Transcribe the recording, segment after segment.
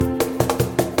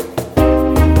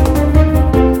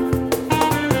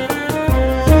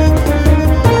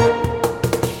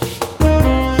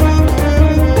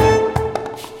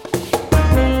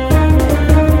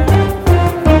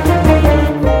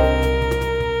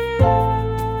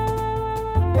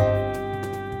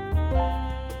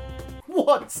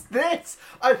What's this?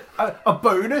 A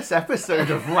bonus episode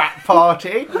of Rat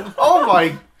Party? Oh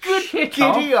my good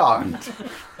giddy aunt.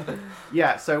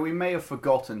 Yeah, so we may have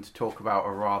forgotten to talk about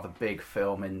a rather big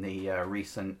film in the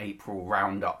recent April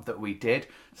roundup that we did.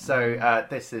 So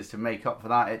this is to make up for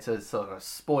that. It's a sort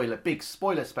of big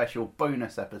spoiler special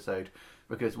bonus episode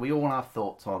because we all have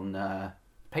thoughts on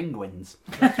penguins.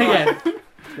 Yeah,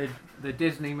 the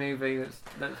Disney movie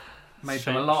that's made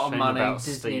them a lot of money.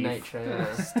 Disney nature.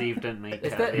 Yeah. Steve didn't make it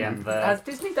that, at the end there. Has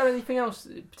Disney done anything else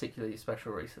particularly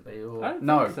special recently? Or? I don't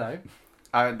No. think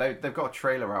so. They've got a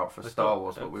trailer out for Star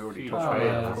Wars, but we already talked about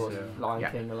yeah. it. Of course, Yeah.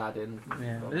 Lion King, Aladdin.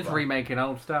 Yeah, blah, they're just blah. remaking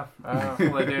old stuff. That's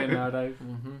what they're doing nowadays.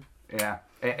 Mm-hmm. Yeah,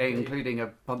 including a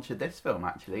bunch of this film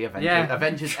actually, Yeah,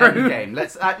 Avengers true. Endgame.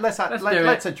 Let's do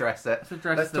it. address it. Let's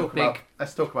address the big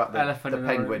Let's talk about the elephant in the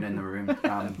penguin room. in the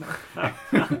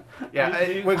room.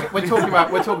 Yeah, we're talking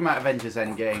about Avengers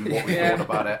Endgame. What we Yeah. thought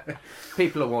about it.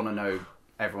 People will want to know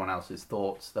everyone else's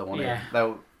thoughts. They'll want to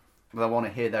they'll want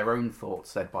to hear their own thoughts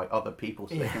said by other people,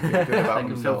 so they can feel good about They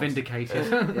can feel themselves.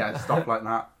 vindicated. Yeah, stuff like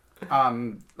that.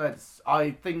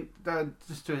 I think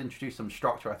just to introduce some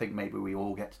structure, I think maybe we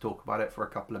all get to talk about it for a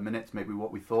couple of minutes, maybe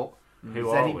what we thought. Who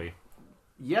Is are any- we?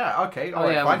 Yeah, okay. Oh, All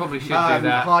right, yeah, we fine. probably should do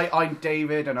that. Hi, I'm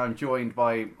David, and I'm joined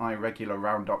by my regular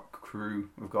Roundup crew.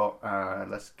 We've got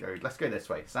let's go this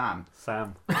way. Sam.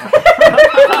 Sam.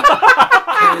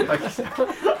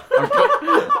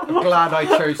 I'm glad I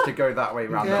chose to go that way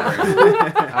round the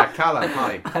room. Callum,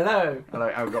 hi. Hello. Hello.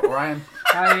 And we've got Ryan,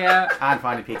 and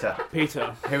finally Peter,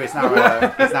 Peter. who is now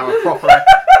a proper.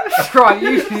 Right,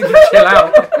 you need to chill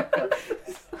out.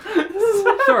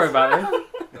 Sorry about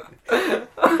this.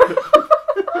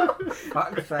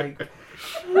 Fuck's sake.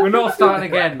 We're not starting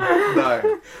again.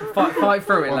 No. Fight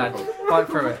through it, lad. Fight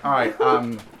through it. All right.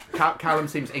 Callum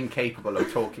seems incapable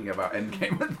of talking about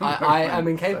Endgame. At the I am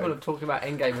moment, incapable so- of talking about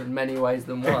Endgame in many ways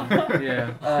than one.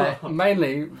 Yeah.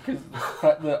 Mainly because the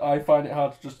fact that I find it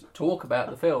hard to just talk about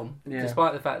the film, Yeah.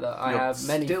 despite the fact that I You're have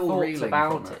many still thoughts reeling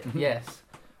about from it. it. Yes,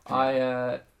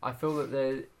 I feel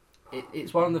that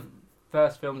it's one of the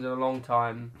first films in a long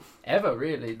time ever,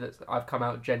 really, that I've come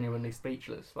out genuinely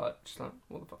speechless. Like,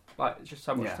 what the fuck? Like, it's just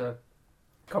so much Yeah. to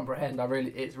comprehend.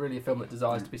 It's really a film that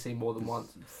desires to be seen more than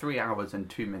once. 3 hours and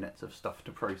 2 minutes of stuff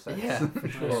to process. Yeah, for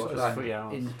It's sure. just Like, 3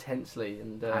 hours. intensely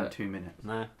and And 2 minutes.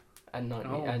 No. and 90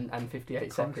 Oh. and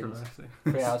 58 seconds. Controversy.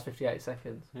 3 hours 58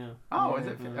 seconds. Yeah. Oh, Yeah, is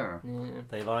it? yeah. Oh. Yeah.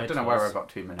 They lied I don't know to where I us. got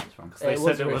 2 minutes from. 'Cause they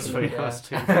said it was originally, 3 hours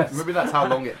too. Maybe that's how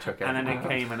long it took. And then it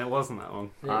came and it wasn't that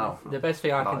long. Oh. The best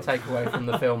thing I can Nice. take away from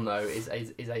the film, though, is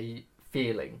a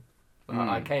feeling. Mm.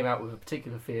 I came out with a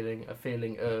particular feeling, a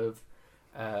feeling of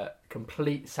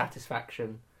complete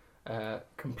satisfaction,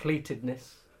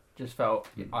 completedness. Just felt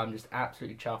I'm just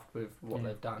absolutely chuffed with what Yeah.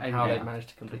 they've done, And how yeah. they've managed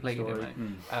to complete Completed the it, story,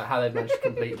 mate. how they've managed to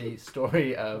complete the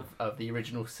story of the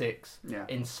original 6 Yeah.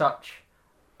 in such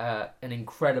an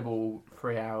incredible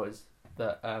 3 hours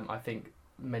that I think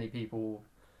many people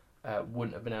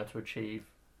wouldn't have been able to achieve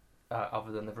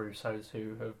other than the Russos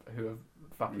who have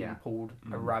fucking Yeah. pulled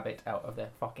a Mm. rabbit out of their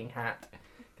fucking hat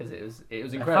because it was Their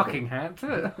incredible. fucking hat.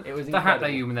 It was The hat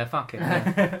they incredible. use when they're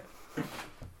fucking.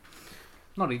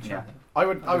 Not each Yeah.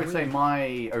 other. I would say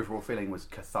my overall feeling was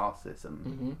catharsis.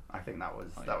 Mhm. I think that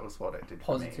was what it did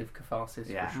Positive catharsis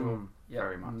Yeah. for sure. Mm. Yeah,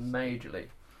 very much. majorly.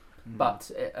 for me.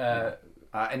 But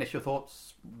Initial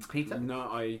thoughts, Peter? No,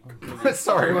 I completely...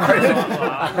 Sorry,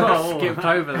 Ryan. Skipped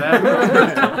over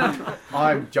there.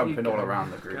 I'm jumping all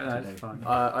around the group Yeah, today. that's fine.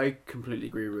 I completely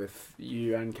agree with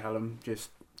you and Callum.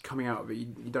 Just coming out of it, you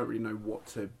don't really know what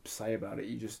to say about it.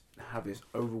 You just have this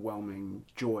overwhelming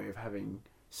joy of having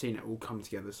seen it all come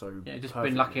together so Yeah, just perfectly.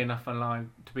 been lucky enough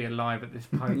to be alive at this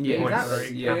point. Yeah, point exactly. where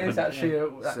it Yeah. It is happened.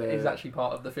 actually that So- is actually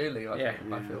part of the feeling. I Yeah.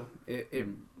 think, I feel.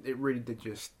 It really did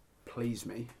just please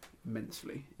me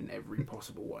immensely in every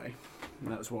possible way. And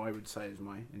that's what I would say is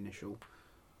my initial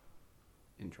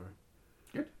intro.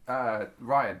 Good.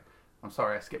 Ryan, I'm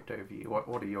sorry I skipped over you. What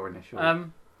are your initial?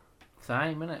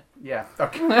 Same, innit? Yeah.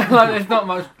 Okay. Like, there's not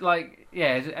much, like,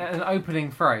 yeah, as an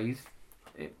opening phrase,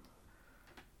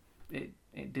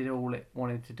 it did all it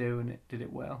wanted to do and it did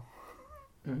it well.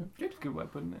 Mhm. It's a good way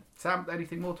of putting it. Sam,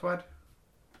 anything more to add?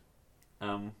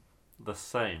 The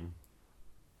same.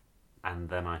 And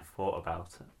then I thought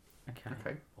about it. Okay.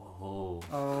 Okay. Oh.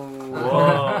 Oh.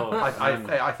 Whoa.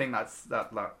 I think that's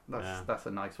Yeah. that's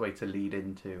a nice way to lead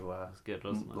into That's good,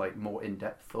 wasn't it? like more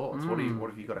in-depth thoughts. Mm. What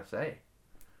have you got to say?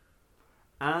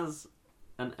 As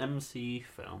an MCU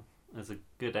film, as a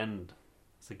good end.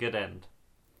 It's a good end.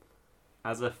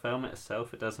 As a film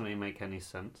itself, it doesn't really make any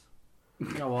sense.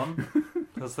 Go on.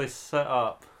 Because they set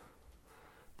up...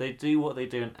 They do what they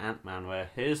do in Ant-Man, where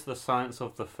here's the science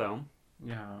of the film.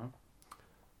 Yeah.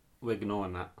 We're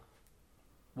ignoring that.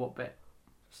 What bit?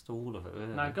 Just all of it,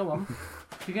 really. No, go on.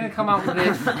 If you're going to come up with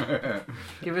this,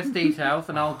 give us details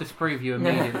and I'll disprove you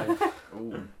immediately.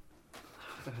 Ooh.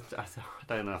 I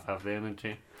don't know if I have the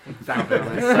energy. Exactly.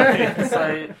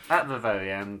 So at the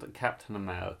very end, Captain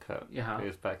America Yeah.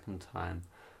 goes back in time.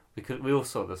 We all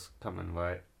saw this coming,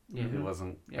 right? Yeah. He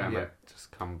wasn't Yeah. going to Yeah.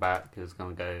 just come back. He was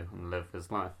going to go and live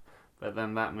his life. But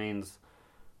then that means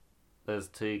there's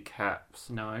 2 Caps.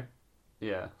 No.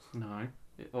 Yeah. No.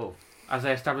 Oh, As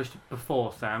I established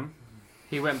before, Sam,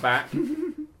 he went back,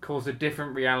 caused a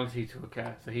different reality to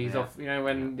occur. So he's Yeah. off. You know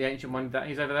when the Ancient One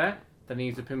he's over there, then he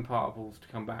needs the Pym particles to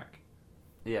come back.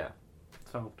 yeah.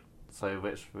 Solved. So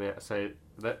the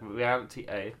reality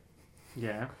A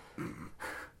Yeah.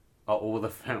 are all the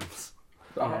films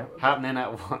Yeah. happening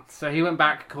at once. So he went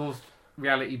back, caused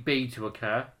reality B to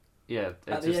occur. Yeah, it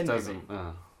At the just end, you doesn't.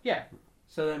 Yeah.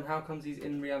 So then, how comes he's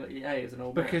in reality A as an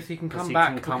old Because he can Because come he back.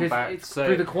 can come because back. it's So-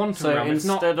 through the quantum so realm. It's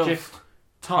not instead of just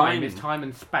time. time- It's time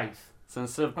and space. So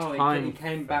instead of man? time, he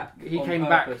came back. He on came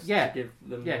back, purpose yeah. To give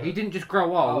them Yeah. the- He didn't just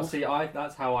grow Oh, old. see,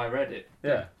 that's how I read it.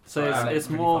 yeah. So Right. it's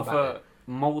Really more of far a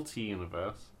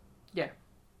multi-universe. Yeah.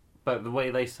 But the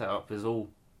way they set up is all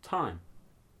time.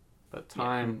 But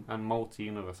time and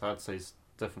multi-universe, I'd say, is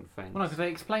different things. Well, no, because they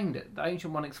explained it. The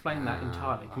Ancient One explained that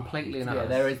entirely, completely. Yeah, And Yeah,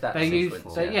 there is that. They used.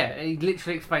 sequence, So yeah, he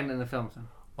literally explained it in the film. So.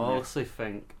 I also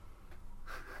think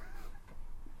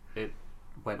it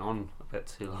went on a bit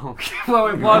too long. Well,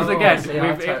 it was No, again. see,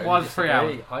 I It totally was 3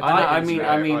 hours. disagree. I totally mean,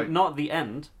 disagree. not the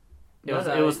end. It No, was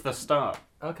no. it was the start,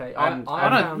 Okay, and- I Oh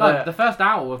no, found no. that- The first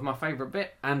hour was my favourite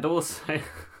bit. and also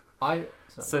sorry.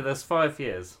 so there's 5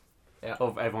 years Yeah.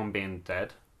 of everyone being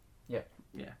dead. Yeah.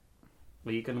 Yeah.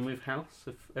 Were you gonna move house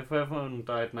if everyone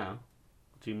died now?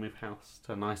 Do you move house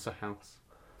to a nicer house?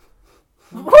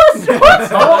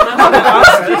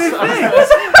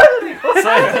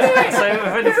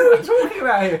 talking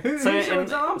about here?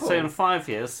 So in 5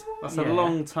 years, that's a Yeah.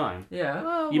 long time. Yeah.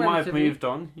 Well, You might have relatively- moved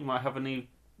on. You might have a new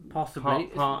Possibly.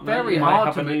 It's partner. very you might hard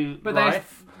have to a move. new But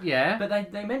wife. yeah.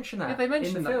 But they mention that. Yeah, they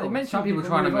mention in the that. They film. mention Some people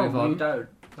trying to move on. You don't.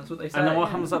 That's what they say. And then what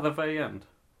happens at the very end?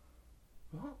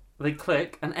 What? They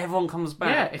click and everyone comes Yeah,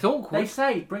 back. it's awkward. They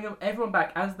say bring everyone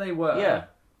back as they were. Yeah.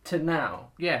 To now.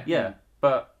 Yeah. Yeah,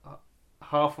 but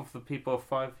half of the people are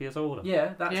 5 years older.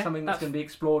 Yeah, that's Yeah, something that's that's- going to be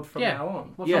explored from yeah. now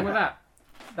on. What's Yeah. wrong with that?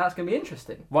 That's going to be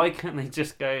interesting. Why can't they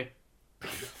just go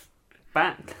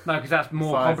back No, because that's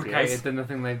more 5 complicated years. than the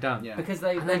thing they've done. Yeah. Because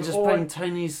they and then they've just already, bring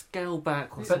Tony's scale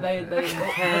back? Or but something? they've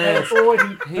cares? already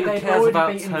Who but they've cares already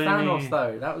about beaten Tony? Thanos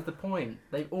though. That was the point.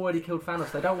 They've already killed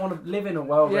Thanos. They don't want to live in a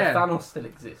world where Yeah. Thanos still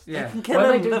exists. Yeah. They can kill When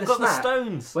they him. do They've the got the snap-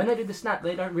 stones. When they do the snap,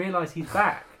 they don't realise he's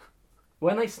back.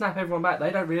 When they snap everyone back,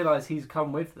 they don't realise he's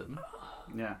come with them.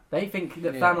 Yeah. They think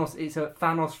that Yeah. Thanos is a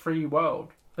Thanos-free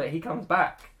world, but he comes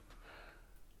back.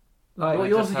 Like, What I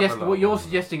you're, just have a lot what you're more.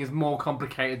 suggesting is more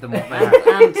complicated than what they and,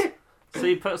 are. and so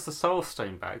he puts the Soul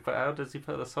Stone back, but how does he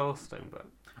put the Soul Stone back?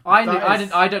 I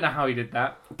don't know how he did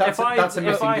that. That's If I- that's a if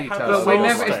missing I had detail. the But Soul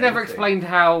it's Stone never thing. explained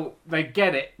how they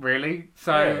get it, really.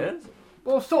 So, Yeah, it is.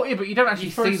 well, sort of, but you don't actually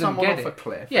You throw see them someone get off it. a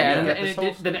cliff. Yeah, and and, you get and the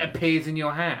Soul then it appears in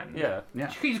your hand. Yeah.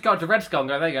 Yeah. You just go to Red Skull and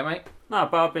go, there you go, mate. No,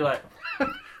 but I'll be like,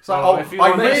 So, Oh, if you I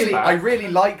want this really, back- I really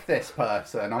like this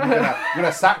person. I'm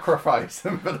gonna sacrifice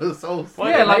them for the soul. Well,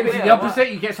 yeah, yeah, like maybe- the yeah,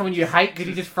 opposite. You get someone you hate because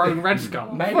you just thrown Red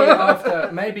Skull.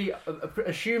 maybe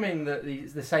assuming that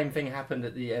the same thing happened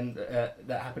at the end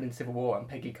that happened in Civil War and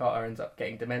Peggy Carter ends up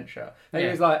getting dementia. And Yeah.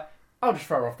 he was like, I'll just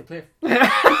throw her off the cliff. I'll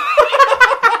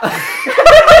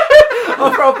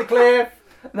throw her off the cliff.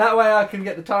 That way I can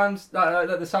get the times,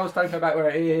 let the Soul Stone go back where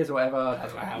it is or whatever.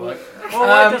 That's not how it works. well,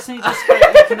 why doesn't he just go, you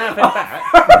can have it back?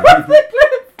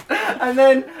 And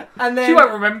then She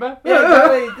won't remember.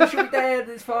 yeah, exactly. She'll be dead.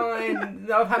 It's fine.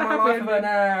 I've had my life with her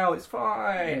now. It's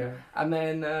fine. Yeah. And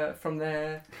then from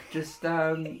there, just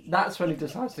that's when he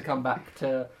decides to come back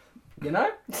to, you know.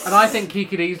 And I think he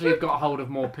could easily have got hold of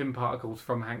more Pym particles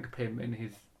from Hank Pym in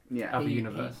his Yeah. other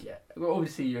universe. Yeah. Well,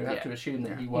 obviously, you have Yeah. to assume that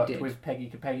Yeah. he He worked did. with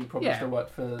Peggy. Peggy probably Yeah. still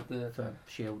worked for the For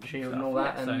Shield, Shield and stuff. all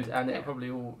that, Yeah, and so, and yeah. it probably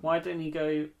all. Why didn't he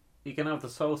go, you can have the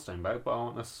Soul Stone back, but I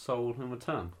want a soul in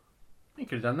return? He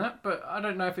could have done that, but I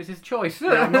don't know if it's his choice.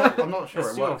 Yeah, I'm not sure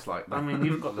It's it your- works like that. I mean,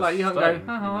 you've got the Like you stone. don't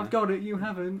go, you know. I've got it, you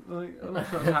haven't. Like, I'm not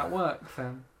sure that's how it works,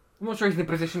 Sam. I'm not sure he's in a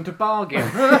position to bargain.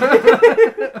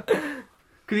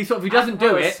 Because if he doesn't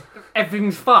do it,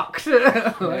 everything's fucked.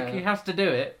 Yeah. He has to do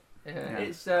it. Yeah, Yeah.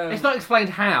 it's It's not explained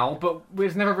how, but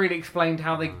it's never really explained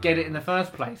how they get it in the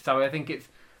first place. So I think it's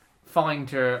fine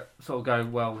to sort of go,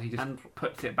 well, he just And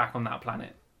puts it back on that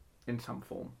planet in some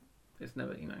form. It's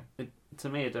never, you know. To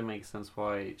me, it didn't make sense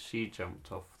why she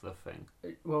jumped off the thing.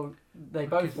 Well, they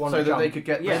both want so to that jump. they could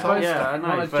get Yeah, the side yeah, stuff. I know,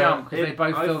 Want to but jump because they it-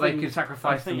 both I feel they think- could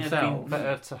sacrifice I think it'd themselves. been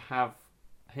better to have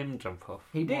him jump off.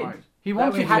 He did. Right. He We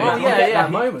wanted had to. that, Oh, yeah, we get yeah, that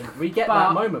he- moment. We get But-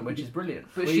 that moment, which is brilliant.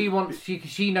 But We- she wants.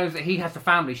 She knows that he has a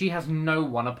family. She has no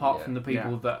one apart Yeah. from the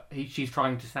people that she's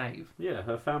trying to save. Yeah,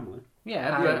 her family.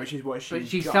 Yeah, And- Yeah, but, which is what but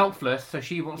she's done. selfless, so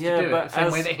she wants Yeah, to do it but the same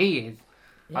as- way that he is.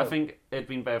 Yeah. I think it'd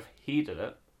been better if he did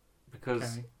it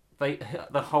because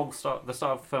the start of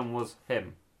the film was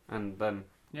him, and then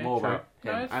Yeah, more true. about him,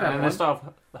 No, it's and fair then the point. start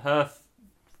of her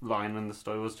line in the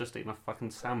story was just eating a fucking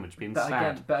sandwich, being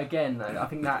sad. But again, though, I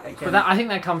think that again. But I think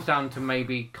that comes down to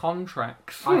maybe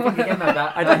contracts. I think again though,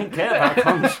 that I don't care about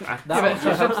contracts. that Yeah, but also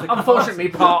it's helps the unfortunately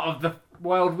catharsis. part of the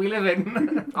world we live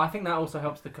in. I think that also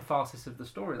helps the catharsis of the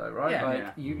story, though, right? Yeah. Like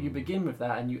Yeah. you begin with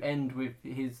that and you end with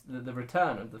the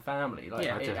return of the family, like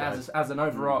Yeah. as an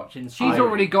overarching. She's story.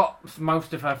 already got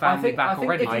most of her family back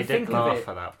already. if you I think did of laugh it-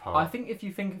 at that I part. think if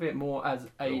you think of it more as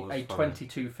It a was funny.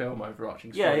 22 film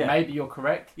overarching Yeah, story, yeah. maybe you're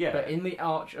correct. Yeah. But in the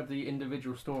arch of the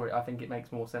individual story, I think it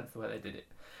makes more sense the way they did it.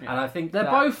 Yeah. And I think They're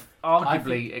that- both I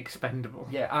arguably expendable.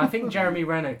 Yeah, and I think Jeremy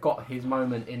Renner got his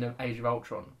moment in Age of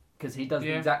Ultron because he does the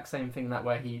Yeah. exact same thing that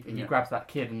where he Yeah. grabs that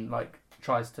kid and like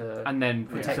tries to And then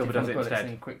protect Quicksilver it from does the it bullets, instead.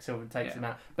 and Quicksilver takes Yeah. him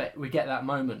out. But we get that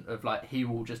moment of like he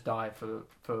will just die for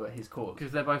his cause.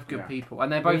 Because they're both good Yeah. people.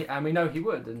 And they're both. And we know he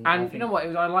would. And I And you think- know what?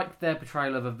 I liked their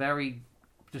portrayal of a very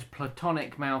just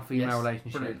platonic male-female Yes,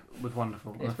 relationship brilliant. was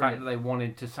wonderful. And It's the fact brilliant. that they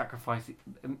wanted to sacrifice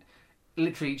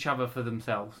literally each other for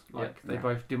themselves. Yeah. Like they Yeah.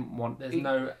 both didn't want. There's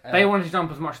no. They wanted to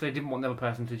jump as much as they didn't want the other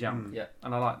person to jump. Mm. Yeah.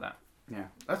 And I like that. Yeah,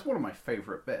 that's one of my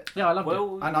favourite bits. Yeah, I loved it.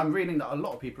 Well, And I'm reading that a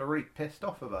lot of people are really pissed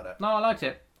off about it. No, I liked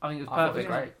it. I think it was I thought it was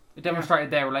perfect. great. It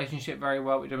demonstrated their relationship very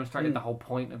well. It demonstrated Mm. the whole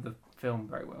point of the film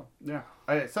very well. Yeah.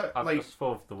 So I've like, just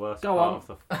thought of the worst Go part on. of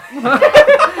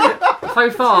the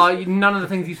So far, none of the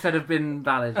things you said have been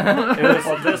valid.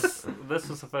 this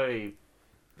was a very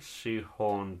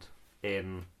shoehorned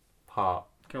in part.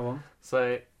 Go on.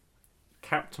 So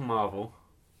Captain Marvel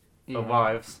Yeah.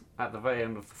 arrives at the very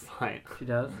end of the fight, She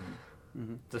does.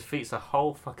 mhm. defeats a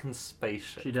whole fucking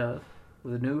spaceship She does.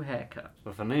 With a new haircut.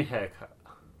 with a new haircut.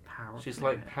 Power. She's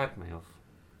like Padme of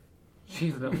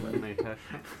She's a little a bit. new haircut.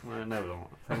 Well, no, no,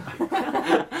 thank you.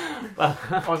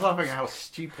 I was laughing at how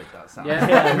stupid that sounds.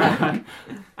 Yeah.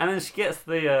 And then she gets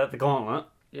the gauntlet,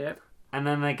 Yeah. and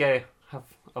then they go have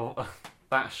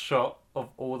that shot of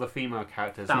all the female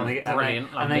characters, That and was they, brilliant,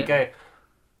 and loved they it. go,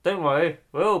 "Don't worry,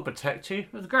 we'll protect you."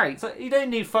 It was great. So you don't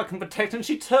need fucking protection.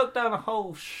 She took down a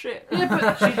whole shit. Yeah,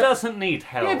 but She doesn't need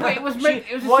help. Yeah, but it was She- meant-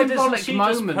 it was a why symbolic doesn't she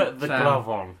moment, just put the Sam. glove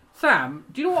on? Sam,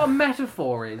 do you know what a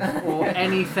metaphor is? Or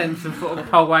any sense of sort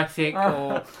of poetic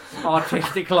or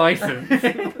artistic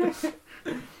license?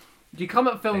 You come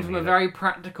at films from a very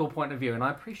practical point of view, and I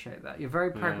appreciate that. You're very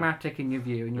Yeah. pragmatic in your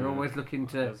view, and you're Yeah. always looking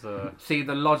to There's a- see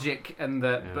the logic and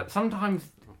the. Yeah. But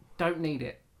sometimes don't need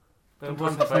it. there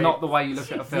Sometimes was it's a not the way you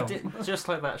look at a we film. did- just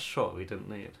like that shot we didn't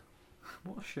need.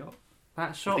 What a shot!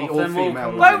 That shot The of them all all-female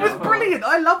coming one. That was together. brilliant.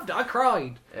 I loved it. I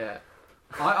cried. Yeah.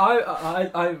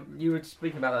 I, you were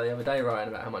speaking about that the other day, Ryan,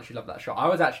 about how much you love that shot. I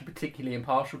was actually particularly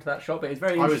impartial to that shot, but it's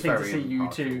very I was interesting to very see you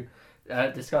impartial. two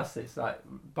discuss this, like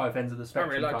both ends of the spectrum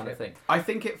really liked kind of it. thing. I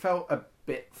think it felt a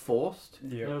bit forced.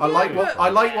 Yeah. I like but-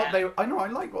 what they. I know I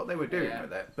like what they were doing Yeah.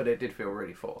 with it, but it did feel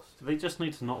really forced. They just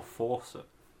need to not force it.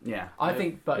 Yeah. I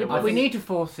think, but Yeah, I but we think, need to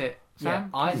force it, Yeah,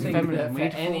 Sam. I It's think feminism. that We for need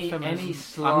to force any feminism.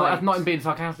 slight, I'm not even being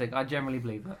sarcastic. I generally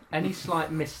believe that. any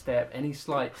slight misstep, any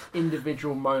slight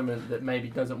individual moment that maybe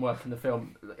doesn't work in the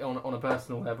film on a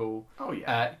personal level, Oh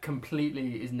yeah.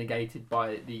 completely is negated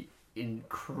by the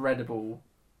incredible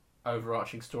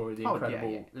overarching story, the Oh,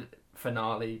 incredible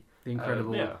finale, The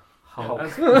incredible Yeah. Hulk.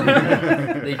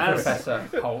 the As- Professor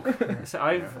Hulk. So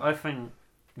I think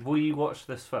we watched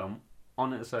this film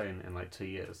on its own in like 2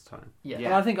 years' time. Yeah. Yeah.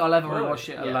 Well, I'm think I'll ever Well, watch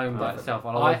it yeah, alone by definitely. itself.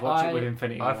 I'll always watch I- it with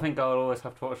Infinity I War. think I'll always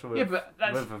have to watch it with, Yeah, but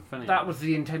with Infinity. that War. was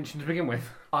the intention to begin with,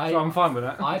 I so I'm fine with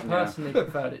that. I personally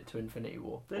preferred it to Infinity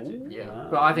War. Did you? Yeah.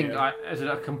 But I think Yeah. as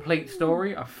a complete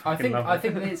story, I fucking love it. I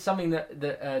think that it's something that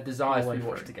desires to All be the way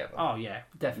watched through. together. Oh yeah.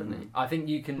 Definitely. I think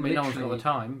you I can mean, no one's got the literally,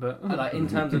 time, but like in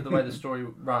terms of the way the story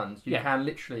runs, you Yeah. can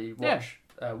literally watch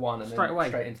one and Straight then away.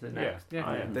 straight into the Yeah. next. Yeah.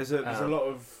 Oh, yeah. There's a lot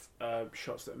of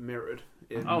shots that are mirrored.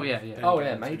 In Oh, yeah. Oh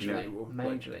yeah, Endgame, majorly, Infinity War.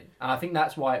 majorly. And I think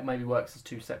that's why it maybe works as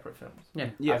two separate films.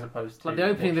 Yeah. As opposed to Like the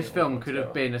opening of this watching it all film could have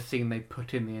together. been a scene they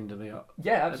put in the end of the art.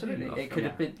 Yeah, absolutely. That'd be It could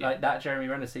have been like that Jeremy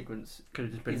Renner sequence Could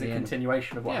have just been is the a end.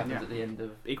 continuation of what Yeah. happens Yeah. at the end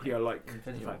of. Equally, I like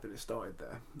Infinity the War. fact that it started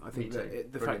there. I Me think that too. the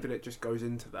Brilliant. fact that it just goes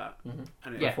into that, Mhm.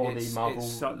 and it, Yeah. Before it's, the Marvel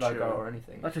it's such logo a, or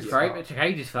anything. That's just Yeah. great. It took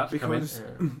ages for that to come in. because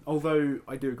Yeah. although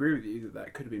I do agree with you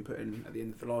that could have been put in at the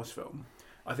end of the last film,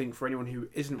 I think for anyone who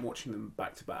isn't watching them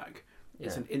back to back,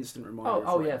 it's Yeah. an instant reminder.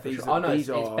 Oh of, yeah, for these sure. Are, I know these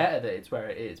it's are, better that it's where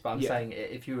it is, but I'm Yeah. saying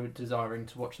if you were desiring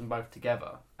to watch them both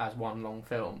together as one long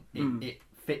film, it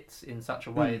fits in such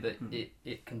a way that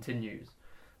it continues,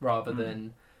 rather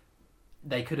than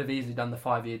they could have easily done the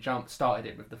 5-year jump, started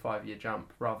it with the 5-year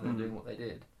jump, rather than doing what they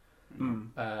did.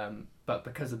 But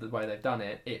because of the way they've done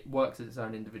it, it works as its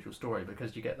own individual story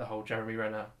because you get the whole Jeremy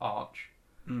Renner arch,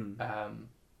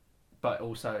 but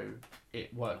also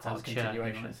it works as a Archer,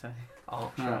 continuation. you might say.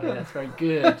 Archer, that's very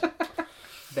good.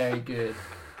 Very good.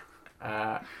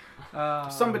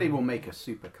 Somebody will make a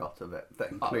supercut of it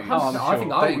that includes. I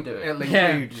think I would do it. It'll Yeah.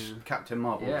 include Captain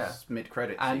Marvel's Yeah.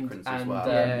 mid-credit And sequence as and well.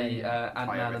 the Yeah. Tie Ant-Man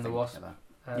and the everything Wasp together.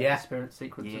 yeah. Spirit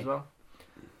sequence as well.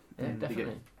 Yeah, Be good.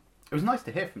 definitely. It was nice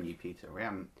to hear from you, Peter. We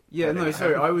haven't. Yeah, no,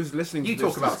 sorry, I was listening. You to talk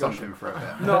this about discussion. something for a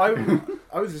bit. No,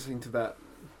 I was listening to that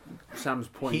Sam's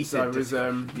point. He So I said was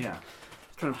yeah.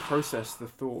 trying to process the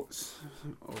thoughts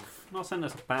of. I'm not saying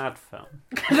it's a bad film.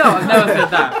 No, I've never said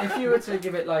that. If you were to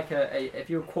give it like if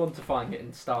you were quantifying it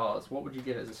in stars, what would you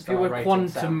give it as a If star you were rating?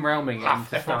 quantum realming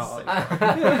it into stars.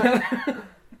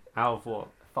 Out of what?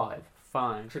 5.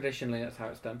 5. Traditionally, that's how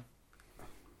it's done.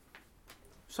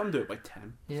 Some do it by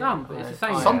 10. Yeah, Some, but it's the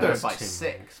same. Some do it that's by too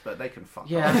 6, but they can fuck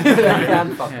Yeah. off.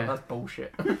 Damn, fuck Yeah. it, that's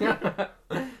bullshit.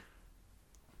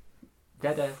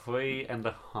 Dead.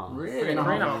 3.5. Really?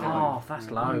 3.5. That's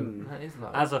low. That is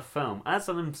low. As a film, as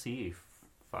an MCU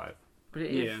 5. But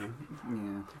it is. Yeah,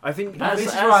 Yeah. I think This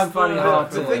is as why I'm finding it the-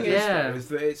 hard the to. thing is, Yeah. though, is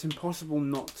that it's impossible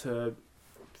not to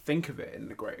think of it in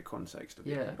the greater context of,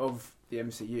 Yeah. of the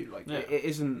MCU. Like Yeah. it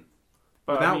isn't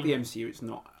But without I mean, the MCU, it's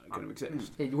not going to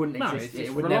exist. It wouldn't No, exist. it's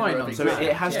It would relying never on have So existed.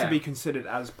 it has Yeah. to be considered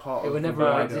as part It of would the never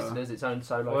have wider- existed as its own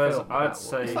solo Whereas film. I'd without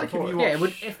say- what It's came like if before you it. watch, Yeah, it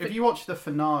would- if you watch the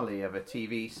finale of a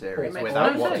TV series It makes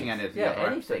without no watching sense. any of the Yeah, other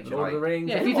anything. episodes, Lord of the you're like, Rings.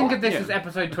 Yeah, if you think of this Yeah. as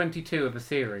episode 22 of a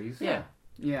series, Yeah.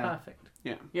 yeah. perfect.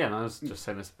 Yeah, no, I was just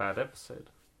saying it's a bad episode.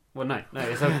 Well, no,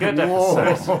 it's a good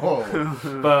episode.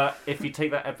 Whoa. But if you take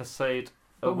that episode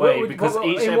But away, what would- because what-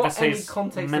 each in what any episode's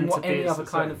context, meant in what to be any its other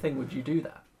kind own. of thing would you do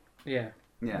that? Yeah.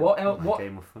 Yeah. What else? Like What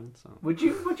Game of Thrones. So. would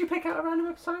you pick out a random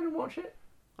episode and watch it?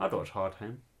 I'd watch Hard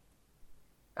Home.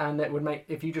 And it would make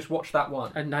if you just watched that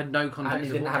one And had no and context you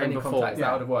of didn't what have came any before. context,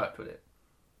 that would have worked with it.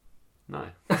 No.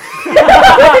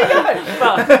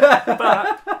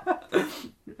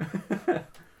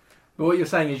 But what you're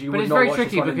saying is you But would it's not very watch tricky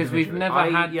this one because we've individually.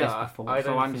 never had this before, I so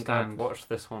don't I think understand. I'd watch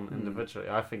this one individually.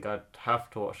 I think I'd have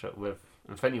to watch it with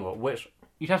Infinity War, which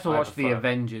You'd have to I watch the prefer.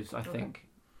 Avengers, I think.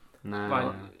 no,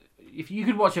 Like, if you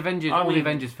could watch Avengers, I all the mean,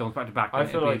 Avengers films back to back, I and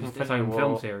feel it'd like be its Infinity own War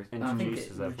film series. I think it introduces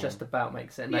would everyone. just about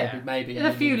make sense. Yeah. Maybe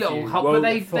There's a few little hot, Well, but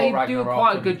they Thor do quite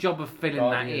Ragnarok a good and job of filling that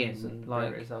Guardians in. and Like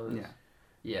various others. Yeah.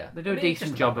 Yeah, they do a I mean, decent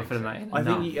just job about of filling makes that in. I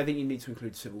No. think you need to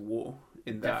include Civil War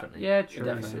in that. Definitely. Yeah, true. in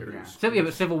that Definitely. series. So, yeah,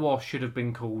 but Civil War should have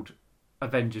been called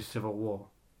Avengers Civil War.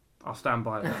 I'll stand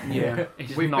by that. Yeah.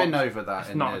 It's We've not, been over that it's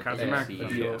in not the a Captain America MCU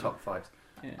film. top 5.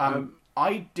 Yeah.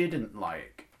 I didn't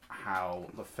like how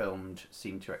the film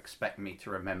seemed to expect me to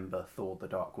remember Thor: The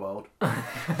Dark World. But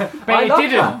I it love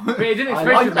didn't. that. But it didn't I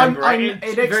expect love you to remember that. it.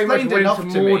 It very much explained went enough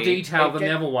into to more me. detail It than ga-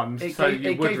 the other ones, It, so gave, you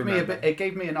it would gave me remember. it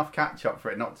gave me enough catch up for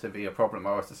it not to be a problem.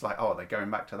 I was just like, oh, they're going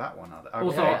back to that one. Are they? Okay.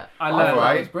 Also, Yeah. I I learned, thought that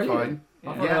Alright, was brilliant. fine. I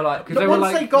thought Yeah. they were like, Because they were Once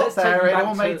like, they got let's take there, them it back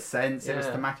all to- made sense. It was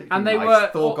Yeah. thematically And they nice. were-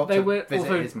 Thor got they to were visit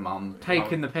also his mum.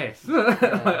 taking the piss.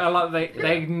 I like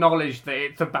they acknowledged that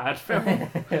it's a bad film.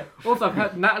 Also, I've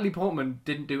heard Natalie Portman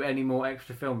didn't do any more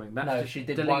extra filming. That's no, just she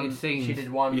did deleted one. scenes. She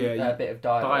did one Yeah, bit of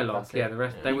dialogue. that's it. Yeah, the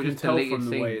rest they You were can just tell deleted from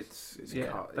the way scenes. it's Yeah,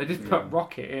 cut. they just Yeah. put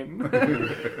Rocket in,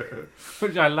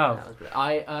 which I love. That was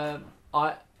brilliant.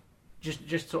 I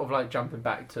just sort of like jumping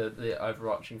back to the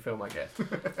overarching film, I guess.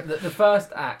 the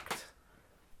first act.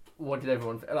 What did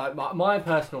everyone like? My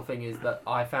personal thing is that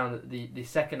I found that the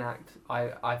second act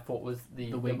I thought was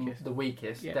the weakest. The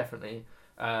weakest, Yeah. definitely.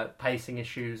 Pacing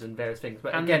issues and various things,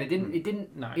 but And- again, it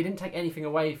didn't No. it didn't take anything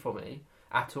away from me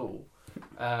at all.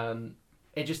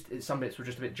 Some bits were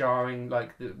just a bit jarring.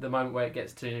 Like the moment where it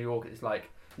gets to New York, it's like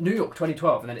New York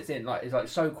 2012, and then it's like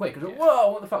so quick. It's like,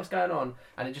 whoa, what the fuck's going on?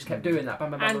 And it just kept doing that.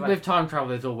 Bam, bam, bam, And bam, with time travel,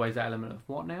 there's always that element of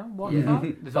what now? What Yeah. now?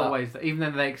 There's But- always, even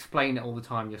though they explain it all the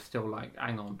time, you're still like,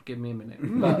 hang on, give me a minute.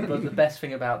 but the best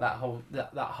thing about that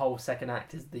whole second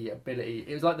act is the ability.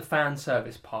 It was like the fan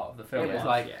service part of the film. It It's was,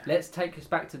 like, yeah. let's take us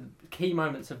back to the key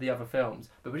moments of the other films,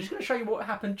 but we're just going to show you what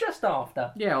happened just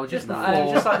after. Yeah, or just And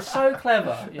it's just before. like so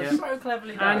clever. Yeah. It's so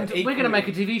cleverly done. And we're going to make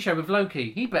a TV show with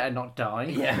Loki. He better not die.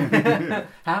 Yeah.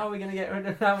 How are we going to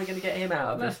get him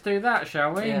out of Let's this? do that,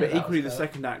 shall we? Yeah. But that equally, was the fair.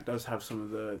 second act does have some of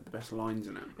the best lines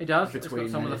in it. It does. It's Between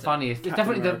got some of the Captain funniest. It's Captain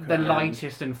definitely the America and-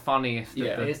 lightest and funniest.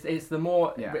 Yeah. Of the, It's the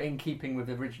more Yeah. in keeping with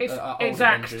the original. It's old Act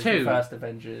Avengers, 2. the first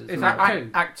Avengers. It's like- Act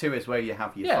 2. Act 2 is where you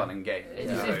have your Yeah. fun and games. It's-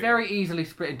 It's So- very easily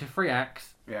split into 3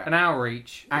 acts, yeah. an hour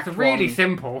each. Act It's really one-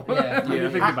 simple. Yeah. when you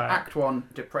think Act, about it. Act 1,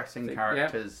 depressing Yeah.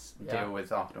 characters Yeah. deal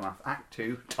with aftermath. Act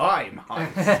 2, time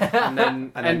heist. And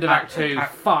then And end then of Act Act- 2,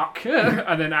 Act- fuck.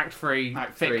 And then Act 3,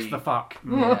 Act fix 3. the fuck.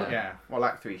 Yeah. Well,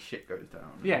 Act 3, shit goes down.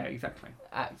 Yeah, exactly.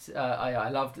 I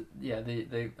loved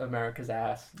the America's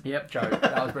ass Yep. joke.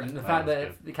 That was brilliant. The That fact was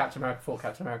that the Captain America thought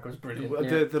Captain America was brilliant. Well,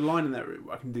 Yeah. the line in there,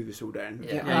 I can do this all day.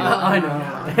 Yeah, Yeah. I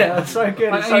know. Yeah, it's so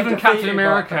good. Like, It's so even Captain defeating,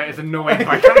 America but- is annoyed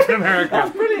by Captain America.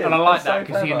 That's brilliant. And I like That's so that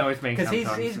because he clever. annoys me Because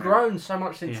sometimes. he's grown so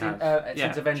much He since has.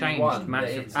 since Avengers changed 1. that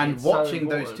massively. it's- And it's watching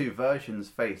so those good. two versions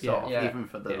face Yeah. off, Yeah. even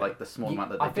for the Yeah. the small You-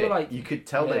 amount that I they feel did, like- you could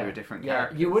tell they Yeah. were different Yeah,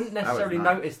 characters. you wouldn't That was necessarily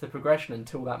nice. notice the progression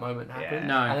until that moment happened.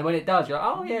 No. And then when it does, you're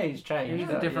like, oh yeah, he's changed. He's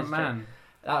a different He's changed. man.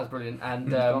 That was brilliant. And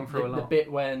He's gone through a the lot.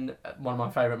 bit when one of my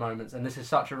favourite moments, and this is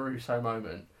such a Russo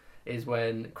moment, is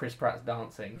when Chris Pratt's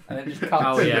dancing, and it just cuts.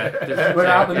 Oh, yeah. Just-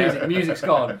 Without the yeah. music, the music's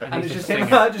gone, and he's it's just just him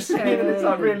singing. just singing, and it's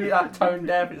like really like tone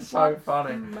deaf. It's so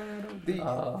funny.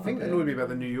 The thing that annoyed me about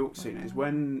the New York scene is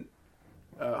when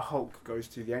Hulk goes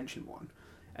to the Ancient One,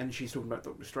 and she's talking about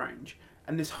Doctor Strange,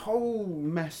 and this whole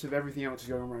mess of everything else is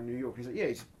going on around New York. He's like, yeah,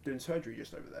 he's doing surgery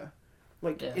just over there.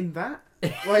 Like, Yeah. in that?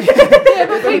 Like, Yeah,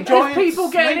 but there's a giant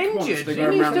people getting snake injured. monster He going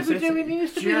needs around to the be city. doing. He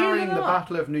needs to be During healing the up.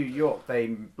 Battle of New York,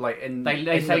 they like in They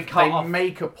in say the, cut they off-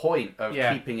 make a point of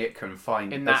Yeah. keeping it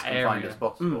confined In as that confined area. as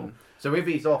possible. Mm. So if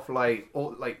he's off like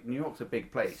New York's a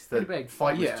big place, the Pretty big.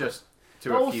 fight was Yeah. just to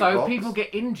But a few also, blocks. people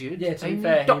get injured. Yeah, to they be need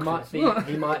fair, doctors.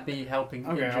 he might be helping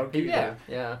Okay, I'll injured give you people. that.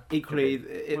 Yeah. equally,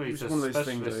 it Well, was he's one a of those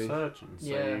things. specialist That surgeon, so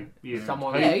Yeah. you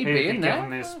Someone- who'd Yeah, he'd be be in there. given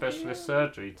this specialist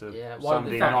surgery to Yeah. Why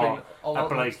somebody the fucking not old a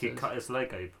bloke who monsters? cut his leg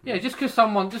open. Yeah, just because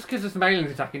there's aliens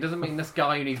attacking doesn't mean this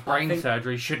guy who needs brain think-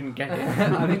 surgery shouldn't get it.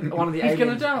 I think one of the He's gonna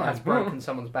aliens die. has broken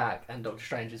someone's back, and Doctor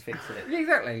Strange is fixing it. Yeah,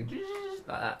 exactly. Like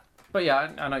that. But yeah,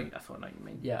 I know. That's what I know you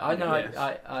mean. Yeah, I know. Yes.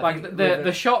 I Like think the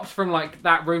with shots from like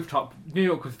that rooftop, New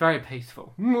York was very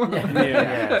peaceful.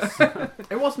 Yes.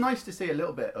 It was nice to see a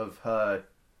little bit of her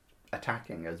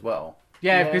attacking as well.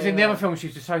 Yeah, because in the Yeah. other film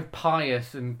she's just so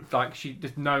pious and like she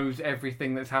just knows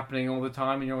everything that's happening all the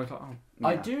time, and you're always like, oh.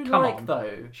 I Yeah. do Come like on.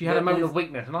 though. She had a moment there's- of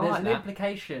weakness, and I There's like an that.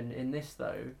 implication in this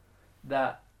though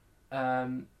that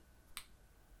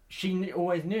she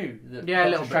always knew that Yeah, a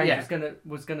little Doctor bit, Strange yeah.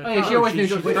 was gonna. Oh, yeah, come. she always knew Which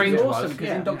Doctor is Strange was, awesome because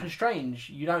yeah. in Doctor Strange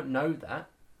you don't know that.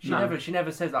 No. She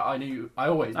never says that. I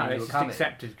always knew No, you it's were just coming.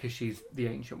 accepted because she's the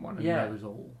ancient one and Yeah. knows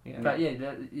all. Yeah. But yeah,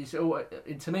 it's all,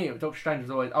 to me, Doctor Strange was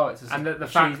always it's a and the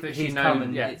she's- fact that she he's knows,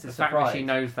 coming, yeah, it's a the fact surprise. that she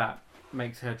knows that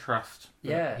makes her trust. that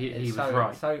Yeah, he it's was so,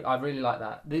 right. So I really like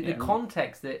that. The Yeah.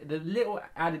 context, the little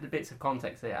added bits of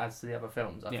context that it adds to the other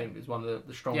films, I Yeah. think is one of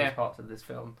the strongest Yeah. parts of this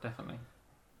film. Definitely.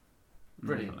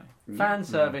 Brilliant. Definitely. Fan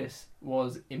service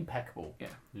was impeccable.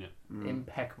 Mm.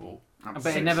 Impeccable. But it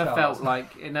 6 never stars. felt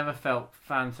like it never felt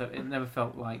fan service. It never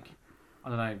felt like I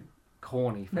don't know,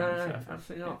 corny fan No, service.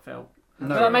 absolutely not. It felt.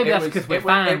 No, Well, maybe it that's was- 'cause we're it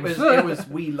was- fans. It was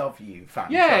we love you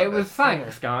fan Yeah, it service. was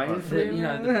thanks, guys.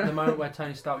 The moment where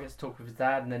Tony Stark gets to talk with his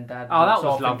dad, and then Dad Oh, that walks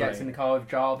was off and gets lovely. in the car with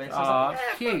Jarvis. It's Oh, like,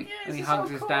 it's cute. And he this is hugs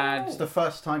so his cool. dad. It's the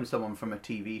first time someone from a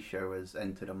TV show has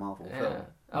entered a Marvel yeah. film.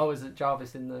 Oh, is it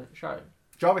Jarvis in the show?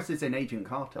 Jarvis is in Agent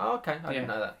Carter. Oh, okay, I Yeah. didn't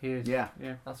know that. He is. Yeah.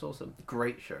 Yeah. That's awesome.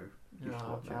 Great show. You should No,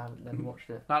 watch it. I haven't never watched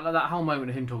it. Like that whole moment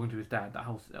of him talking to his dad. That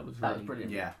was That really was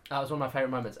brilliant. Yeah. That was one of my favourite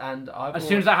moments. And I've As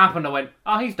soon as that happened, I went,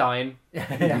 "Oh, he's dying." yeah.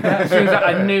 As soon as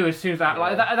I knew, as soon as that,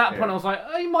 like at that point, Yeah. I was like,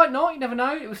 "Oh, he might not. You never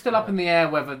know." It was still up in the air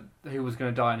whether who was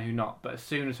going to die and who not. But as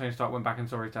soon as Tony Stark went back and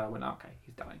saw his dad, I went, "Okay,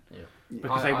 he's dying,"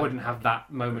 because they wouldn't have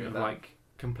that moment agree of with that. like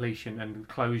completion and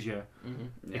closure Mhm.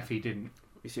 Yeah. if he didn't.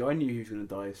 You see, I knew he was going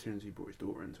to die as soon as he brought his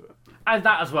daughter into it. And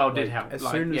that as well did Like, help. As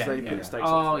like, soon as yeah, they yeah. put the stakes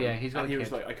Oh up for yeah, him, he's got and a he kid.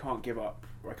 was like, I can't give up,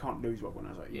 or I can't lose Rob. And I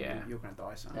was like, Yeah. you're going to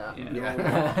die, son. Yeah.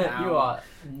 Yeah. You are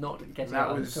not getting That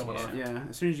out of was, the film alive. yeah.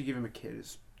 As soon as you give him a kid,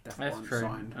 it's definitely That's one true.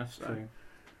 sign. That's So, true.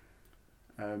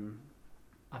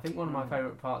 I think one of my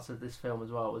favourite parts of this film as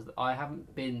well was that I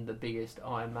haven't been the biggest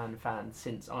Iron Man fan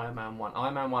since Iron Man 1.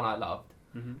 Iron Man 1 I loved,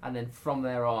 and then from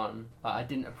there on, I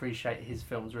didn't appreciate his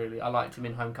films really. I liked him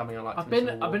in Homecoming, I liked him in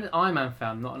Civil War. I've been an Iron Man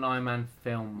fan, not an Iron Man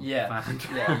film fan. Yeah.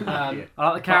 I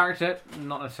like the character,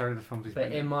 not necessarily the films he's But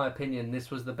been in my opinion,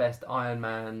 this was the best Iron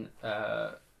Man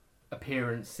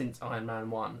appearance since Iron Man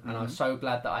 1, and I was so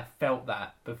glad that I felt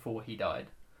that before he died.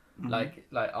 Like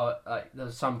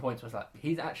there's some points where it's like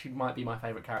he actually might be my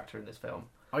favourite character in this film.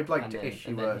 I'd like And to then- issue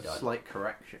and then a he died. slight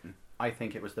correction. I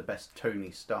think it was the best Tony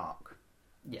Stark.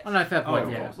 Yes. Oh no, fair point.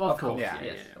 of yeah, course. well, of course. Yeah.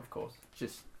 Yes, of course.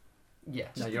 Just Yeah,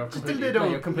 no, Just- you're just a completely, little-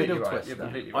 you're completely little right. twist You're there.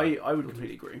 completely right. I would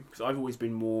completely agree because I've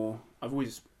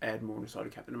always aired more on the side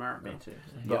of Captain America. Me too.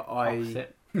 But I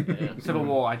Opposite. Yeah. Civil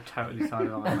War, I totally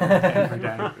sided on every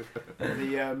day.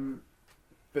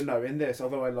 but no, in this,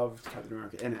 although I loved Captain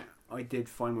America in it, I did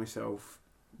find myself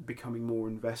becoming more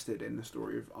invested in the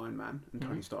story of Iron Man and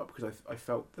Tony Stark because I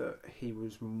felt that he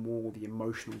was more the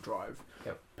emotional drive,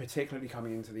 particularly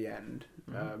coming into the end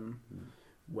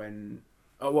when.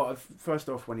 Oh well! First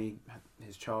off, when he had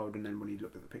his child, and then when he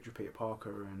looked at the picture of Peter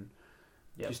Parker, and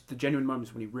just the genuine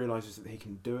moments when he realizes that he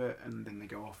can do it, and then they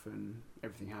go off and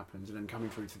everything happens, and then coming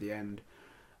through to the end.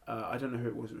 I don't know who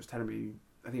it was that was telling me.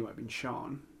 I think it might have been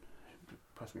Sean, the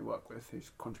person we work with,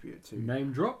 who's contributed to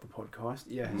Name drop. the podcast.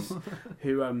 Yes,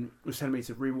 who was telling me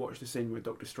to rewatch the scene where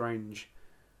Doctor Strange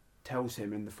tells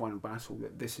him in the final battle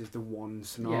that this is the one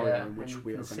scenario in which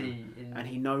we are going to, and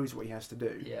he knows what he has to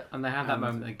do. Yeah. And they have that And-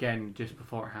 moment again just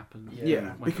before it happens.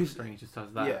 Yeah, when because- Strange just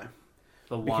does that. Yeah,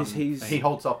 The one because he's- thing. he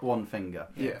holds up one finger.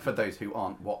 Yeah. For those who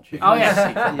aren't watching. Oh yeah,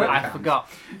 Secret I webcams. forgot.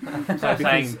 So Because-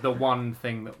 saying the one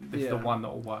thing that this is the Yeah. one that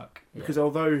will work. because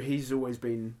although he's always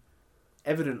been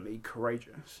evidently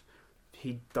courageous,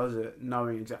 he does it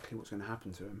knowing exactly what's going to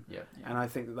happen to him. Yeah. And I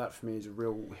think that for me is a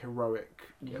real heroic,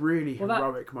 Yeah. really Well, that-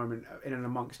 heroic moment in and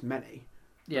amongst many.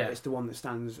 Yeah, It's the one that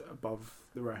stands above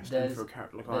the rest. There's- And for a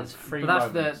character like Iron There's Man. three but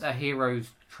that's moments. the hero's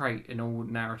trait in all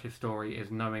narrative story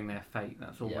is knowing their fate.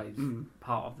 That's always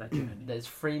part of their journey. There's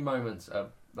three moments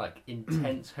of like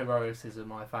intense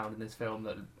heroicism I found in this film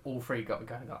that all three got me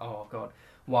going. Like, oh god!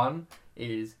 One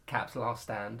is Cap's last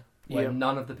stand, when Yep.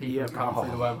 none of the people have come Yep.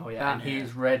 through the wormhole yet, and That-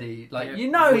 he's ready. Like Yep. he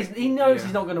knows Yeah.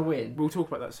 he's not going to win. We'll talk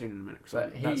about that soon in a minute. 'Cause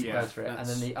But he that's- goes for it, and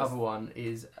then the that's- other one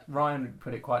is Ryan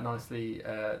put it quite nicely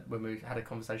when we had a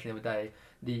conversation the other day.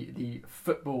 The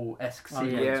football-esque Oh,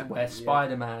 sequence yeah. where Yeah.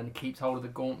 Spider-Man keeps hold of the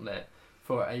gauntlet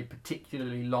for a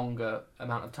particularly longer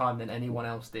amount of time than anyone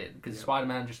else did, because Yeah.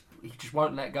 Spider-Man just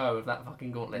won't let go of that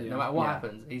fucking gauntlet. Yeah. No matter what Yeah.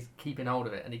 happens, he's keeping hold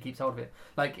of it, and he keeps hold of it.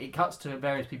 Like it cuts to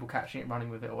various people catching it, running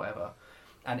with it, or whatever,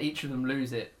 and each of them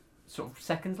lose it sort of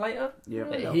seconds later. Yeah.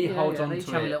 But he holds on they to each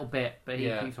have it. a little bit, but he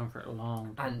Yeah. keeps on for it a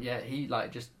long time. And yeah, he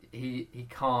like just he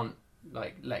can't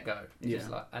like let go. He's just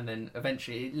Yeah. like, and then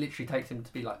eventually it literally takes him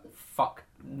to be like fuck,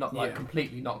 not like Yeah.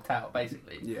 completely knocked out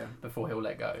basically Yeah. before he'll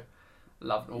let go.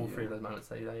 Loved all Yeah. three of those moments.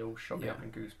 They all shot me Yeah. up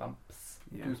in goosebumps.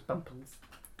 Yeah. Goosebumps.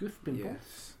 Good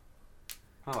Yes.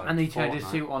 I like And he turned his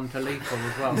Fortnite. suit on to lethal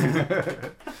as well.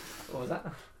 What was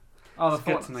that? Oh, It's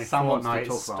good to know Someone's to Fortnite's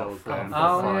talk still about going Fortnite. for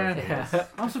Oh, 5 yeah. years.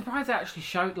 I'm surprised they actually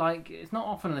showed, like, it's not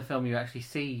often in the film you actually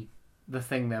see the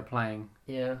thing they're playing.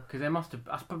 Yeah. Because they must have,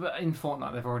 but in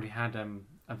Fortnite they've already had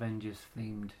Avengers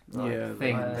themed Yeah.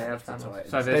 thing. They have to Thanos. tie it.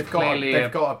 So there's They've got clearly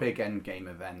they've got a big end game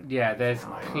event. yeah, there's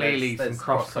Like, clearly there's some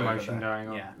cross crossover promotion there. going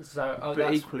on. Yeah. So But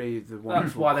that's equally, the That's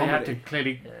wonderful why they had comedy. to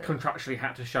clearly Yeah. contractually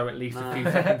had to show at least a No. few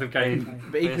seconds of gameplay.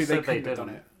 But They equally, they said they couldn't have done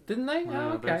didn't. it. Didn't they? No,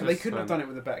 Oh, they okay. They just couldn't have went- done it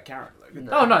with a better character. Though, could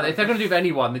they? Oh no, if they're going to do it with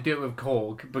anyone, they do it with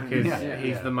Korg because Yeah.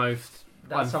 he's Yeah. the most.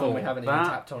 that's someone we Thor. haven't even That-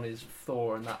 tapped on is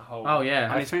Thor and that whole. Oh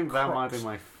yeah, I his think that might be crocs.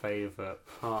 my favourite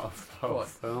part of the whole What?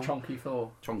 film. Chonky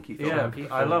Thor. Chunky Yeah, Chunky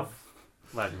I Thor. love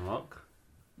Ragnarok.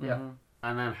 Yeah. Mhm.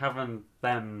 And then having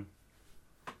them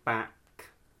back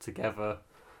together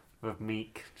with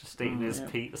Meek just eating his yeah.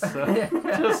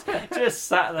 pizza. just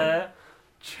sat there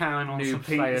chowing on some Noob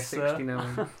Slayer pizza.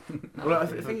 69. Well, I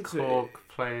With think it's Korg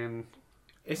playing.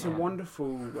 It's a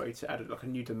wonderful way to add like a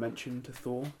new dimension to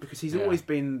Thor because he's Yeah. always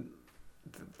been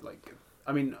like,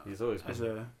 I mean, He's always as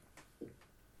been.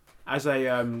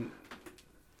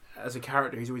 a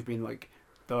character, he's always been like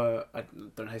the, I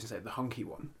don't know how to say it, the hunky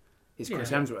one. Is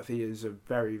Chris Yeah. Hemsworth. He is a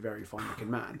very, very fine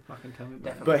looking man. Fucking tell me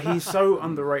about it. But he's so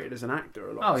underrated as an actor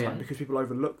a lot of Oh, the yeah. time because people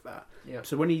overlook that. Yeah.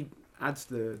 So when he adds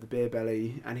the beer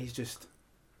belly and he's just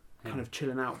kind Yeah. of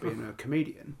chilling out being a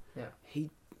comedian, Yeah.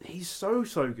 he's so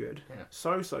good. Yeah.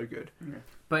 So good.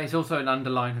 But it's also an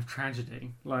underline of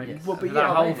tragedy. Like Yes. Well, but that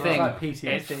yeah, whole maybe. thing, It's like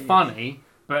PTSD. it's funny,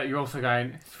 but you're also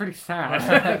going, it's really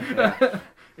sad.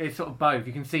 It's sort of both.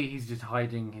 You can see he's just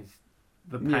hiding his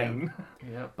the pain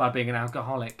Yeah. by being an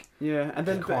alcoholic. Yeah, and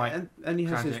then It's quite and he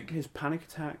has tragic. his panic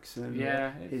attacks and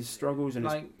Yeah, his struggles, and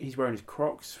like- he's wearing his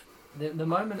Crocs. The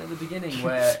moment at the beginning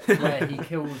where he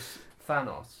kills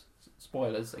Thanos.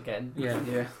 Spoilers again. yeah.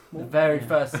 Yeah, The very Yeah.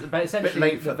 first, but essentially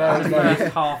late the for very that.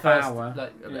 First half first, hour.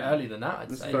 like a bit Yeah. earlier than that,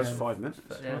 I'd it's the say. first yeah. 5 minutes.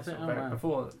 But yeah, Was it? it's Oh, very, wow.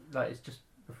 before, like it's just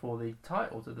before the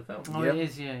titles of the film. Oh, Yep. it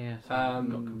is. Yeah. So I Um,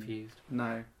 got confused.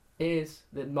 No. Is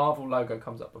the Marvel logo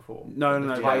comes up before? No, The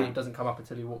no, title yeah. doesn't come up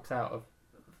until he walks out of.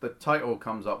 The title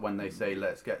comes up when they say,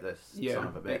 "Let's get this Yeah. son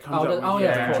of a It bitch." comes Oh, up with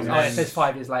yeah, yeah, of course. yeah. Oh, it says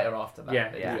 5 years later after that.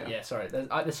 Yeah, yeah. Sorry,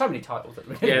 there's so many titles at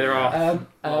the Yeah, beginning. there are. Um,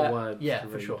 A lot of uh, words yeah, to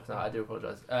for read. sure. No, I do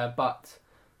apologise. But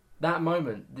that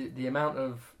moment, the amount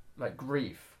of like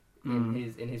grief in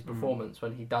his performance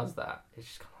when he does that, it's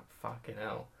just kind of like fucking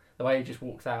hell. The way he just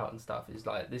walks out and stuff is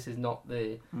like, this is not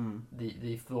the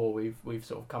Thor we've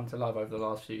sort of come to love over the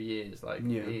last few years. Like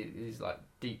Yeah. he's like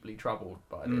deeply troubled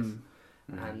by this.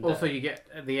 And Also, you get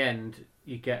at the end,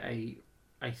 you get a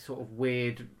sort of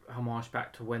weird homage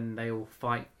back to when they all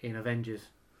fight in Avengers.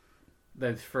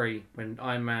 Those three, when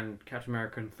Iron Man, Captain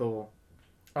America, and Thor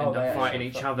end they up fighting actually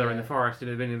each fight, other in yeah. the forest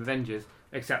in the Avengers,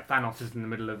 except Thanos is in the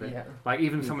middle of it. Yeah. Like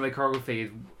even some of the choreography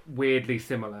is weirdly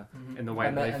similar in the way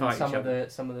and that they fight some each of other.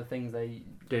 some of the things they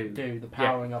Do the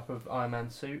powering up of Iron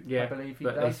Man's suit. Yeah, I believe he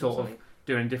but does they or sort of something.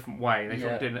 do it in a different way. They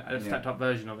sort of Yeah. do a stepped up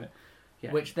version of it.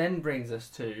 Yeah. Which then brings us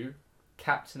to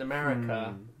Captain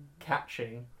America Mm.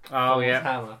 catching Oh Thor's yeah,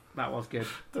 hammer. that was good.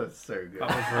 That's so good. That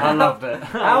was I really loved it.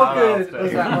 How I good loved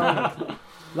was it. that moment?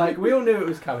 Like we all knew it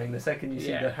was coming the second you see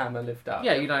Yeah. the hammer lift up.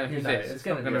 yeah. You know who's know, this? It's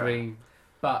not going to be.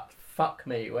 But fuck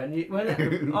me, when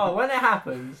it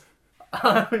happens,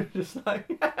 I was just like,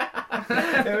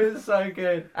 it was so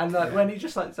good. And like when he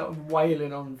just like sort of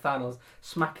wailing on Thanos,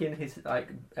 smacking his like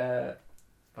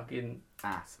fucking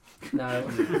Ass. no,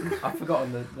 I've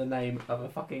forgotten the name of a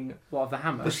fucking What of the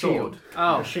hammer? the shield.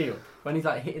 Oh, The shield. When he's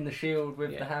like hitting the shield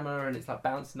with Yeah. the hammer and it's like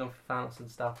bouncing off Thanos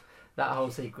and stuff. That whole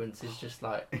sequence is just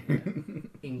like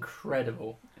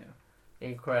incredible. Yeah.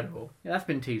 Incredible. yeah, that's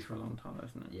been teased for a long time,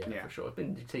 hasn't it? Yeah, Yeah. for sure. It's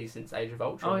been teased since Age of Oh,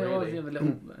 Ultron. yeah, well, really. yeah, the little.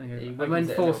 He and wiggles when it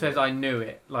a Thor little says, bit. "I knew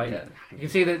it," like Yeah. you can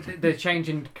see that the change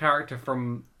in character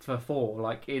for Thor.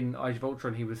 Like in Age of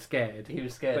Ultron, he was scared, He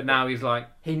was scared. but now he's like,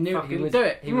 he knew he fucking was do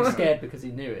it. He was scared because he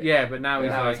knew it. yeah, but now But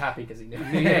he's now like, he's happy because he knew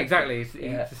it. yeah, exactly. It's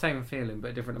Yeah. the same feeling, but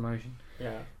a different emotion.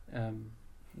 Yeah. Yeah.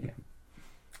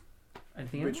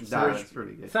 Anything Which- else? That's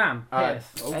really good. Sam, Yes.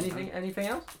 Oh. Anything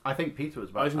else? I think Peter was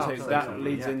about I was going to to say say that something,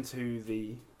 leads yeah. into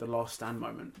the last stand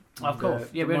moment. Of course.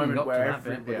 Yeah, the we haven't moment got to where that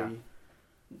bit. everybody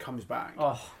comes back.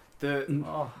 Oh, The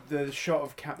oh, the shot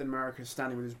of Captain America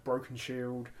standing with his broken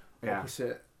shield Yeah.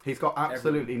 opposite, He's got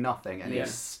absolutely nothing, and Yeah. he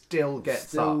still gets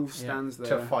still up stands to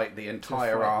there. fight the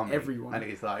entire fight army. everyone. And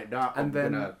he's like, "No, And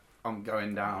then- I'm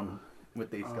going down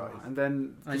with these guys." And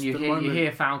then and just you the hear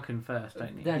moment, Falcon first,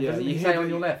 don't you? Then Yeah, doesn't you he hear say on the-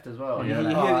 your left as well? Yeah. you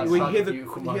Oh, hear, it's well, you such hear a the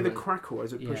beautiful you hear the moment. crackle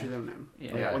as it pushes Yeah. on him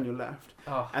Yeah. on your left,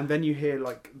 Oh, and then you hear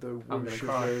like the I'm whoosh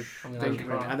gonna of cry. the I'm thing,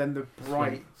 gonna cry. and then the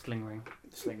bright Sling ring.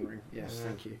 sling ring. Yes, Yeah.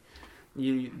 thank you.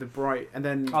 The bright, and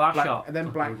then Oh, that Black, shot. and then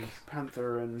Oh, Black gorgeous.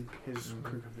 Panther and his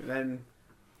crew. Then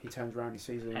he turns around, he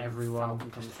sees him. Everyone,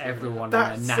 Falcon comes just through. everyone.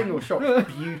 That on a single nap.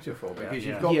 shot's beautiful because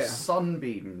Yeah. you've got Yeah.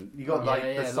 sunbeam, you got Yeah, like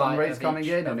yeah, the sun light rays of coming each-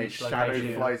 in, of and each its shadow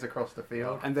location. flies across the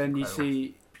field. And then you Incredible.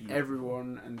 see Beautiful.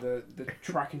 everyone and the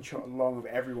tracking shot along of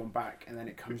everyone back, and then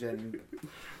it comes in.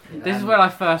 This is where I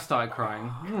first started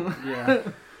crying, Yeah,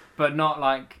 but not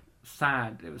like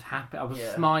sad. It was happy. I was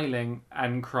Yeah. smiling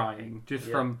and crying just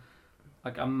Yeah. from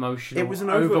like emotional. it was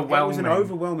an overwhelming.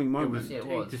 overwhelming It moment. was, It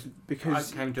was. just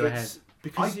because I came to a it's- I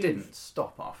because you- didn't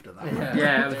stop after that.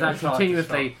 yeah. It was It that was hard to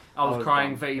continuously. I was I was crying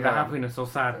done. for either Yeah. happiness or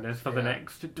sadness for the Yeah.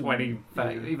 next 20,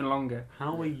 30, even longer.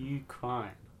 How were you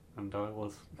crying? And I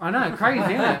was I know,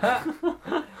 crazy, isn't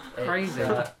it? It's, Crazy.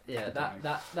 yeah,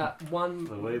 that one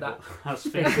the way that that's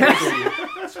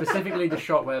specifically the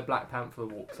shot where Black Panther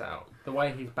walks out, the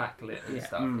way he's backlit and Yeah.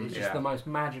 stuff, it's just Yeah. the most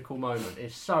magical moment.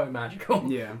 It's so magical.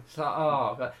 Yeah, It's like,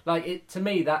 oh, God. Like it to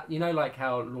me that like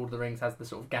how Lord of the Rings has the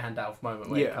sort of Gandalf moment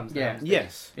where Yeah. it comes Yeah. down.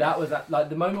 yes, That was like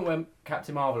the moment when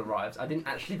Captain Marvel arrives. I didn't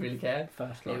actually really care.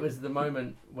 First It was the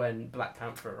moment when Black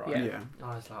Panther arrived. Yeah. yeah.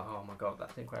 I was like, oh my God,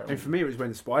 that's incredible. And for me, it was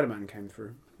when Spider-Man came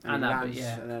through. And he that bit, lands,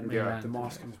 yeah. and then Yeah. the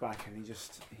mask comes back, and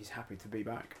he's happy to be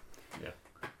back.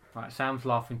 Right, Sam's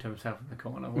laughing to himself in the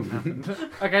corner. What happened?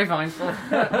 Okay, fine.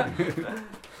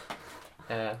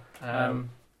 Yeah.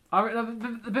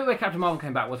 The bit where Captain Marvel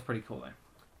came back was pretty cool though.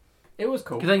 It was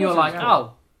cool. Because then Of you're course like, it was cool. oh,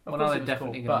 Of well, course now it they're was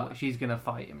definitely cool, gonna. She's gonna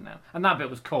fight him now, and that bit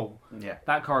was cool. Yeah.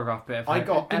 That choreographed bit. Of I her,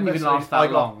 got it didn't ever even so, last that I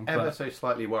got long. ever But so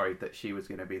slightly worried that she was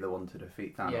going to be the one to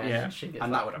defeat Thanos. Yeah, Yeah. She gets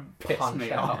And that would have pissed punched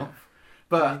me out. off.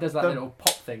 But he does that the- little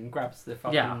pop thing, grabs the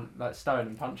fucking like stone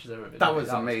and punches her with it. That was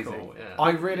amazing. cool, yeah.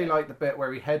 I really liked the bit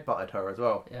where he headbutted her as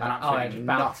well, Yeah. and Oh, absolutely it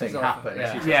bounces nothing off happened. it,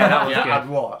 yeah. She's Yeah, that was yeah, good. I'd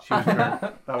watch. She was great.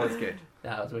 That was good.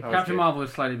 Yeah, that was wicked. was Captain good. Marvel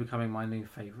is slowly becoming my new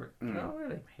favourite Mm. Oh,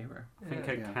 really? hero. I think Yeah.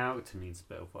 her Yeah. character needs a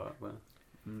bit of work,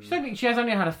 though. She has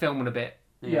only had a film and a bit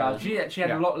Yeah, she had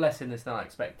Yeah. a lot less in this than I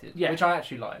expected, Yeah. which I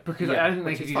actually like. because Yeah, I don't think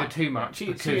which they is could use fine. it too much She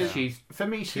because is- she's For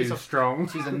me, too she's strong.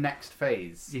 she's a next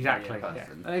phase Exactly. person. Yeah.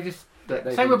 And they just That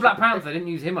they same did with Black to- Panther. They didn't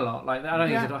use him a lot. Like I don't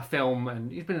Yeah. think he's in a film,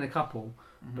 and he's been in a couple,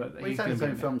 but Well, he's he's had gonna his be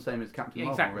in own it. film, same as Captain Yeah,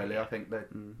 Marvel. exactly. Really, I think that.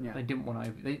 Yeah. They didn't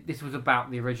want to. This was about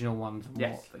the original ones and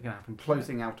Yes. what can happen. To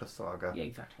Closing out a saga Yeah,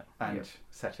 exactly. and Yeah.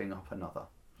 setting up another.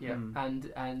 Yeah,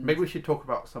 and Maybe we should talk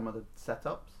about some of the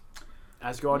setups.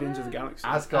 As Guardians of the Galaxy.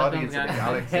 As Guardians of the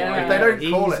Galaxy. Yeah. If they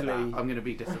don't call it Easily. that, I'm going to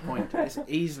be disappointed. It's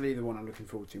easily the one I'm looking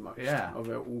forward to most. Yeah. Of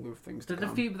all the things to There's a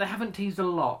come. few, but they haven't teased a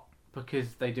lot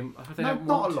because they didn't. They No, don't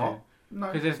not want a lot. No.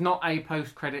 because there's not a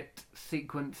post-credit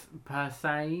sequence per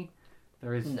se.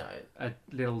 There is no, a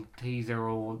little teaser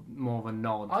or more of a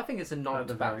nod. I think it's a At nod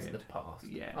the back very to the end. past.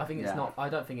 Yeah. I think it's Yeah. not. I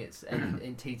don't think it's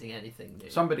in teasing anything new.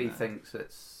 Somebody No. thinks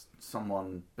it's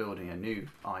someone building a new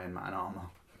Iron Man armor.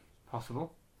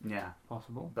 Possible, Yeah,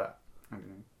 possible. but I don't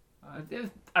know.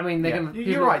 I mean, they're Yeah. gonna.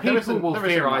 You're right. There People isn't- will there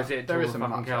isn't theorise much- it there until isn't the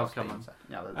fucking much cows else come being on. said.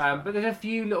 Yeah, that's But there's a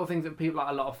few little things that people, like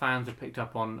a lot of fans, have picked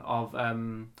up on. Of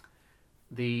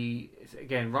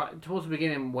again right towards the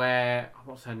beginning, where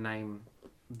what's her name,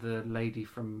 the lady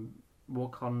from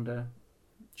Wakanda.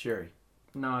 Shuri.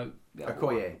 No,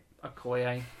 Okoye.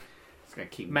 Okoye It's going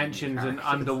to keep mentions naming an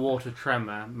characters. underwater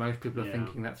tremor. Most people are Yeah.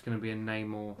 thinking that's going to be a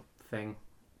Namor thing.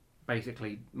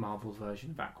 Basically, Marvel's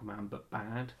version of Aquaman, but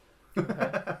bad.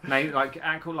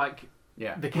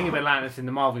 Yeah. The King of Atlantis in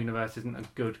the Marvel universe isn't a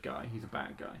good guy; he's a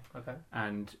bad guy, Okay.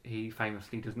 and he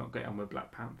famously does not get on with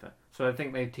Black Panther. So I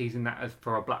think they're teasing that as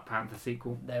for a Black Panther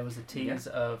sequel. There was a tease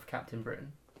of Captain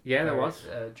Britain. Yeah, there where, was.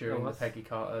 during There the was. Peggy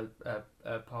Carter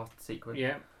past sequence.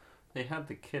 Yeah, They had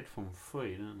the kid from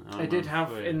Free, didn't they? they did have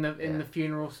Free. in the Yeah.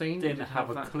 funeral scene. they Didn't did have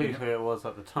a that. clue who it was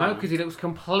at the time. No, because he looks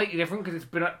completely different. Because it's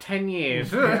been like 10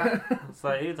 years. It's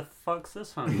like, who the fuck's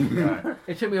this one? Right.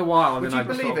 It took me a while. And Would then you I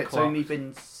just believe sort of it's clocked. only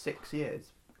been 6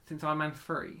 years? Since Iron Man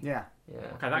 3. Yeah. Yeah. Okay,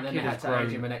 that and then kid they had has to grown.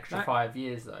 age him an extra That- 5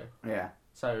 years though. Yeah.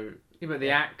 So Yeah, but the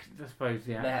act, I suppose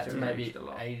the they had actor to maybe aged a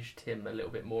lot. aged him a little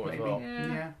bit more Maybe. as well.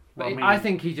 Yeah. Well, But I mean- I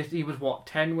think he was what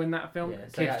 10 when that film. Yeah,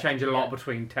 so Kids that- change a lot yeah.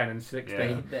 between 10 and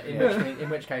 16, Yeah. In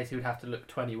which case he would have to look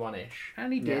 21-ish.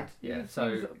 and he Yeah. did. Yeah, He so-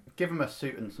 was- Give him a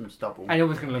suit and some stubble. and he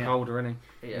always going to look Yeah. older, isn't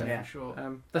Yeah, Yeah. for sure. he?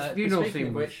 The funeral Speaking of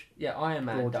scene, was, which, yeah, Iron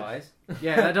Man gorgeous. dies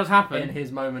yeah, that does happen. in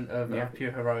his moment of Yeah.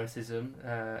 pure heroicism,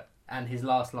 and his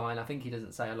last line. I think he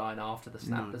doesn't say a line after the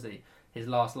snap, No. does he? His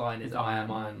last line is It's "I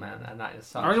am Iron Man," and that is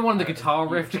such. I really wanted the guitar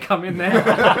riff to come in there.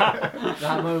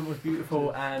 That moment was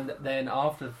beautiful, and then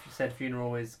after said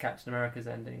funeral is Captain America's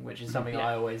ending, which is something Yeah.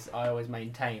 I always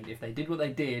maintained. If they did what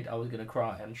they did, I was going to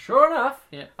cry, and sure enough,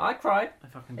 Yeah. I cried. I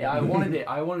fucking Yeah, I did. wanted it.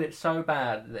 I wanted it so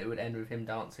bad that it would end with him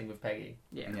dancing with Peggy.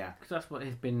 Yeah, Yeah. because that's what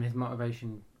has been his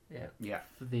motivation Yeah, Yeah.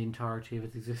 for the entirety of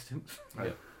his existence.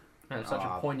 and it's such a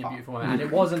Ah, poignant, fuck. beautiful moment. And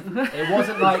it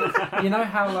wasn't like you know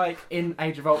how like in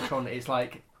Age of Ultron, it's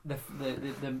like the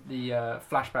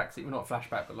flashbacks, well, not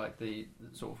flashback, but like the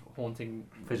sort of haunting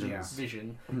Visions.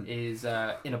 vision is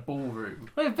in a ballroom.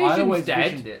 Well, I Vision's always dead.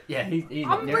 visioned it. Yeah, he's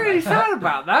I'm not really dead. sad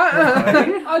about that.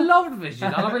 I loved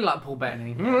Vision. I really like Paul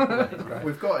Bettany. It's great.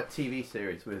 We've got a TV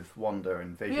series with Wanda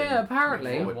and Vision. Yeah,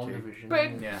 apparently. to look forward to. WandaVision,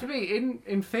 But Yeah. to me,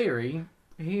 in theory,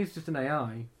 he is just an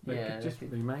AI. They Yeah, could just they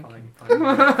could- remake fine, him. fine.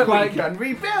 We Like- can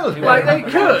rebuild. Yeah. Like they Yeah.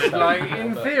 could. Yeah. Like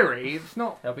in But- theory, it's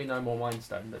not. There'll be no more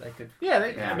Mindstone, but they could. Yeah,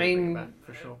 Yeah. I bring it mean, back,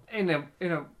 for sure. in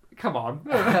a come on.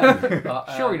 But,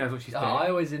 Sure, he knows what she's doing. I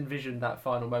always envisioned that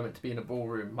final moment to be in a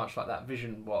ballroom, much like that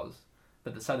vision was.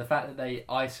 But so the fact that they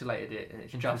isolated it and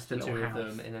it's Into just the just a two little of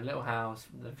house. them in a little house,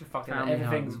 the fucking Family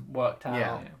everything's home. worked out.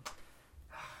 Yeah.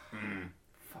 Yeah.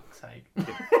 Fuck's sake!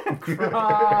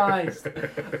 Christ!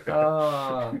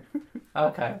 Oh.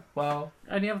 Okay, well,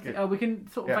 Any other? We can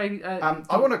sort of. Yeah. maybe,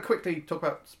 I want to quickly talk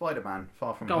about Spider-Man: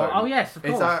 Far From Go Home. on. Oh yes, of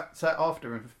Is course. that set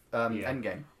after Yeah.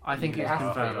 Endgame? I think It it's has to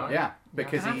be, confirmed. right? Yeah,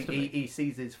 because It has to be. he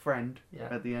sees his friend yeah.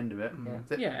 at the end of it. Yeah.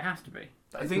 Is it- Yeah, it has to be.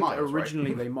 I it's think Miles, right?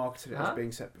 originally they marketed it Huh? as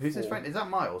being set before. Who's his friend? Is that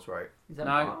Miles, right? Is that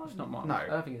No, Miles? it's not Miles. No. I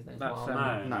don't think his name's That's, Miles.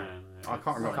 um, No. I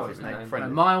can't remember Can't his remember name. his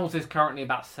Friend. Miles is currently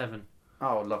about 7.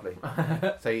 Oh, lovely.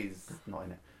 So he's not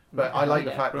in it. But I like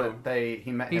the Yeah. fact Bro. that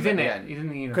he met He's him in at it. the end. He's in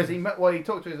the universe. Because he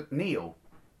talked to his Neil.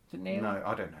 Is it Neil? No,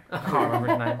 I don't know. I can't remember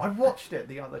his name. I watched it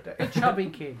the other day. Chubby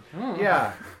kid.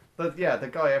 Yeah, the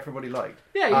guy everybody liked.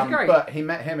 Yeah, he's great. But he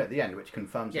met him at the end, which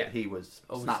confirms Yeah. that he was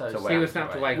Also, snapped away. He was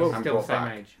snapped away because and he's still the brought same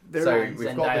back. age. So And we've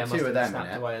Zendaya got the must two of have them in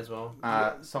snapped it. away as well.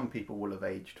 Some people will have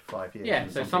aged 5 years. Yeah,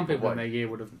 and so some people in won't. their year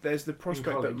would have There's the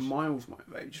prospect that college. Miles might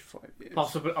have aged 5 years.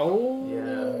 possibly.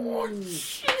 Oh,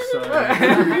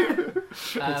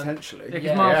 So, potentially. Because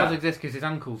Yeah. Miles Yeah. does exist because his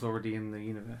uncle's already in the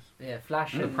universe. Yeah,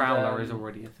 Flash The and Prowler is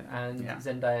already a thing. and Yeah.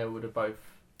 Zendaya would have both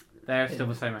They're still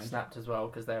the same age. snapped as well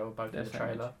because they were both They're in the same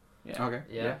age. trailer. Yeah. Okay.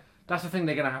 Yeah. That's the thing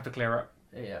they're going to have to clear up.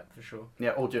 Yeah, for sure.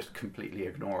 Yeah, or just completely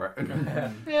ignore it.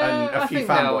 Yeah, And a I few think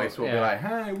they'll- fanboys will be yeah. like,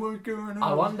 "Hey, what's going on?"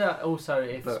 I wonder also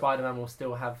if But- Spider-Man will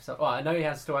still have some. Well, I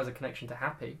know still has a connection to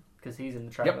Happy because he's in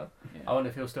the trailer. Yeah. I wonder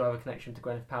if he'll still have a connection to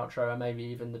Gwyneth Paltrow and maybe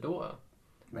even the daughter.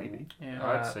 Maybe. Yeah.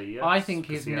 I'd say yes. I think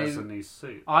 'cause his he has new- a new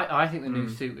suit. I think the new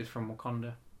Mm. suit is from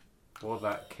Wakanda Or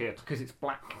that kid. because it's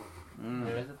black. Mm.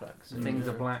 There is a black suit. Things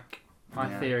are black. My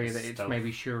Yeah. theory that it's Stealth.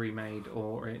 maybe Shuri made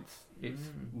or it's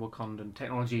Mm. Wakandan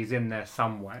technology is in there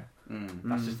somewhere. Mm.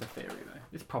 That's Mm. just a theory though.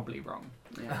 It's probably wrong.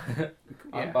 Yeah.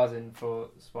 I'm Yeah. buzzing for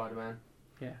Spider-Man.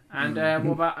 Yeah. And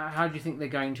what about how do you think they're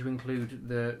going to include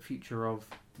the future of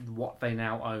what they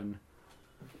now own?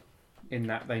 In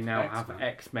that they now have X-Men.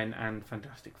 X-Men and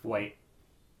Fantastic Four. Wait.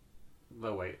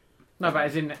 The wait. No, but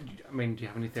as in, I mean, do you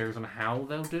have any theories on how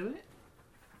they'll do it?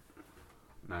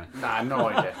 No. Nah, no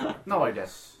idea. No idea.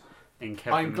 In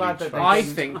Kevin I'm glad Feige. that they I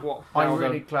didn't- think what I'm they'll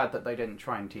really do- glad that they didn't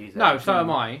try and tease it. No, so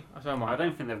am I. So am I I.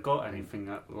 don't think they've got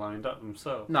anything lined up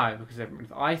themselves. No, because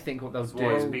I think what they'll It's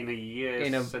always do. been a year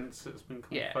in a- since it's been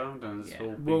Yeah. confirmed, and it's Yeah.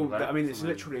 all been Well, wrapped, I mean, it's and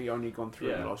then- literally only gone through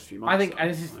in Yeah. the last few months. I think, though. and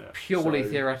this is Yeah. purely So-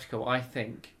 theoretical. I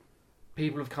think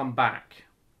people have come back,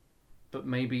 but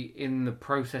maybe in the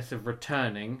process of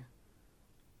returning,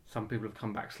 some people have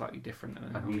come back slightly different than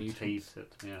And on YouTube. mutate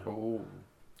it, yeah. Oh.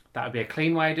 That would be a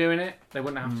clean way of doing it. They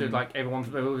wouldn't have to like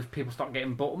people start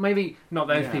getting bought. Maybe not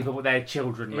those Yeah. people, but their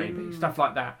children, maybe In- stuff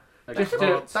like that. That Just could-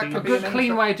 to, that a could be good an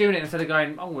clean inter- way of doing it instead of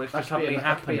going, oh, it's that just could be suddenly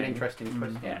that could be an happening. interesting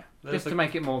twist. Yeah, There's just to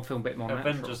make it more feel a bit more natural.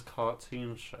 Avengers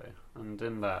cartoon show, and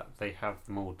in that they have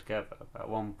them all together. At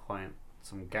one point,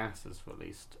 some gas is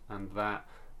released, and that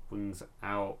brings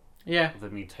out Yeah. the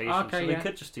mutation. Okay, so they yeah.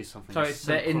 could just do something. So it's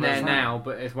they're in simple there as now,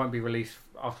 but it won't be released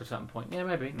after a certain point. Yeah,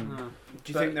 maybe. Mm. that. Do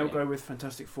you but, think they'll yeah. go with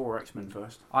Fantastic Four or X-Men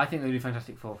first? I think they'll do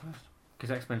Fantastic Four first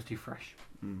because X-Men's too fresh.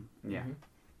 Yeah. Mhm.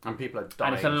 And people are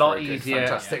dying. it's a lot for a good easier-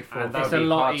 Fantastic Four. And It's that would a be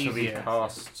lot hard easier. to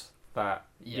recast that.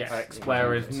 Yes. X-Men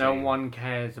Whereas no team. one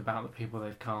cares about the people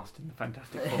they've cast in the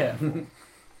Fantastic Four. Yeah.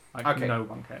 Like, Okay. no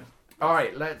one cares. All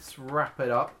right, let's wrap it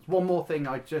up. One more thing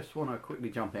I just want to quickly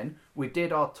jump in. We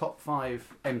did our top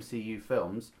 5 MCU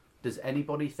films. Does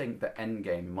anybody think that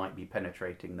Endgame might be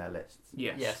penetrating their lists?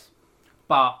 Yes.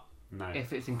 But No.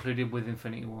 if it's included with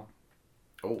Infinity War,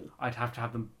 Oh. I'd have to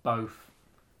have them both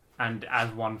and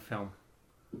as one film.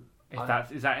 If I-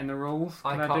 is that in the rules?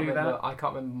 I Can I, can't do remember. that? I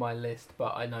can't remember my list,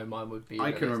 but I know mine would be. I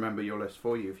in the can list. remember your list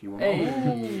for you if you want. Hey.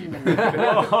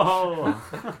 Whoa!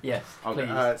 Yes, Okay,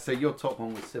 please. so your top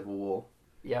one was Civil War.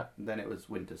 Yeah. Then it was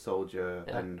Winter Soldier,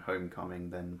 Yeah. then Homecoming,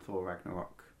 then Thor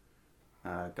Ragnarok,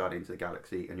 Guardians of the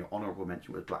Galaxy, and your honourable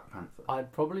mention was Black Panther.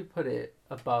 I'd probably put it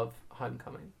above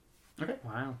Homecoming.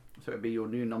 Wow. So it'd be your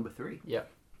new number 3. Yeah.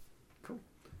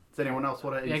 Does anyone else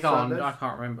want to Yeah, insert go on. this? I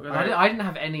can't remember. Alright. I didn't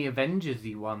have any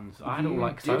Avengers-y ones. I had all You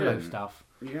like solo didn't. stuff.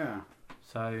 Yeah,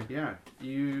 So yeah.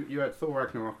 You had Thor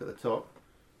Ragnarok at the top,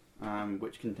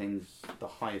 which contains the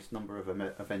highest number of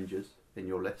Avengers in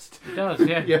your list. it does,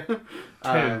 yeah. Yeah.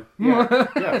 Two.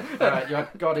 Yeah. You had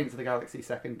Guardians of the Galaxy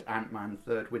second, Ant-Man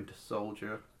third, Winter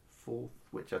Soldier fourth,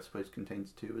 which I suppose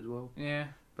contains 2 as well. Yeah.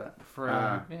 But Three.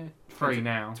 Uh, Yeah. Three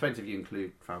now. depends if you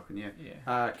include Falcon, yeah.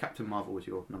 Yeah. Captain Marvel was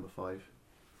your number 5.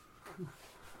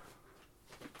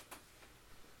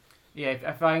 Yeah.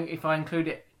 If I include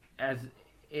it as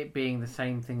it being the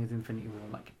same thing as Infinity War,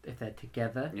 like if they're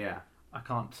together, Yeah. I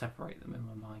can't separate them in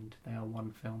my mind. They are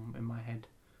one film in my head.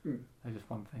 Hmm. They're just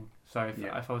one thing. So if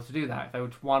Yeah. I was to do that, if they were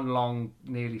just one long,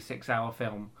 nearly 6-hour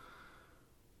film,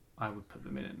 I would put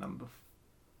them in at number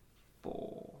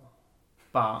 4.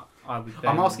 But I would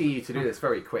then... I'm asking you to do this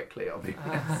very quickly, I'll be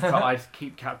But I'd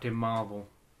keep Captain Marvel.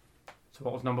 So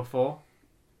what was number 4?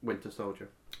 Winter Soldier.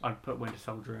 I'd put Winter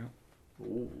Soldier out.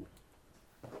 Ooh.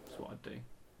 That's what I'd do.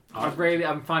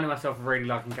 I'm finding myself really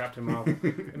liking Captain Marvel.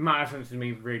 It might have something to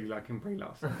me really liking Brie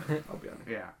Larson. I'll be honest.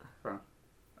 Yeah. Fair.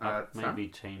 I'd Sam? maybe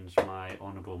change my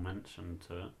honourable mention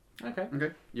to it. Okay.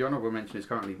 Okay. Your honourable mention is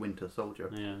currently Winter Soldier.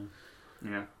 Yeah.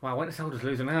 Yeah. Wow, Winter Soldier's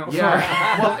losing out.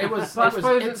 Yeah. Well, it was. But I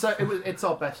suppose It's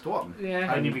our best one.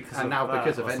 Yeah. Only And, because and of now that,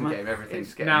 because of wasn't Endgame, everything's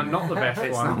It's getting. now not the best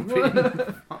it's one. not being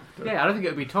fucked up. Yeah, I don't think it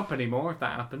would be top anymore if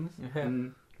that happens.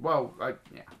 Well,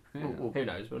 yeah. Who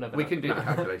knows? We'll never We know. can do the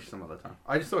calculation some other time.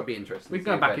 I just thought it'd be interesting. We to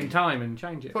can see go if back in time and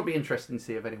change it. Thought it'd be interesting to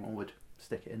see if anyone would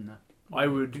stick it in there. I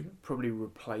would probably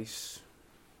replace.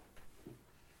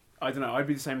 I don't know. I'd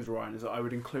be the same as Ryan. As I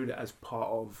would include it as part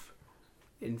of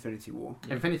Infinity War.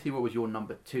 Infinity War was your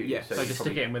number 2. Yes. So you just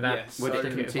probably- stick it in with that. Yes. Would So it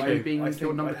stick it as continue two. being I your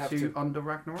think number I'd have 2 to- under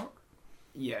Ragnarok?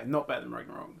 Yeah, not better than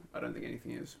Ragnarok. I don't think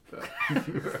anything is, but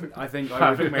I think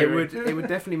Perfect, it would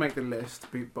definitely make the list.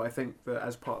 But I think that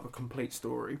as part of a complete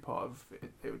story, part of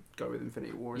it would go with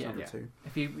Infinity War as Yeah. number Yeah. 2.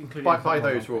 If you include By it as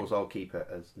those one. rules, I'll keep it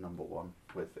as number 1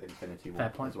 with Infinity War Fair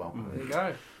point. as well. There you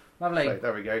go. Lovely. So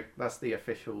there we go. That's the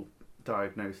official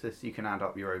diagnosis. You can add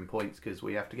up your own points because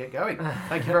we have to get going.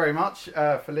 Thank you very much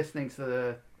for listening to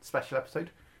the special episode.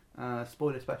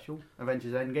 Spoiler special,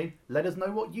 Avengers Endgame. Let us know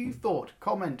what you thought.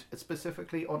 Comment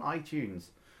specifically on iTunes.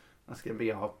 That's going to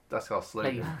be our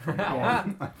slogan from now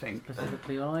on, I think.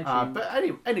 Specifically on iTunes. But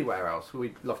anywhere else,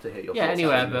 we'd love to hear your Yeah, thoughts.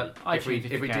 anywhere, And but if we iTunes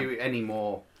if if we you can. do any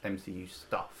more MCU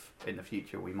stuff in the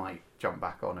future, we might jump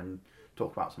back on and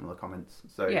talk about some of the comments.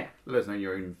 So Yeah. let us know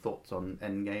your own thoughts on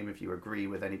Endgame. If you agree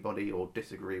with anybody or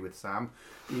disagree with Sam,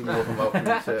 you're more than welcome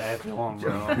to. Everyone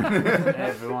will.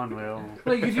 Everyone will.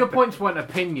 Well, because your points weren't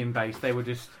opinion based, they were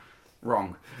just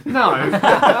Wrong. no.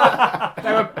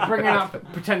 They were bringing up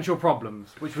potential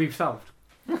problems, which we've solved.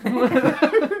 And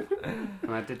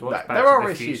I did watch Back There to are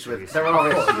the issues Future with there are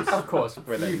issues, Of course,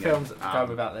 With few Endgame. films go Um,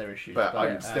 without their issues. but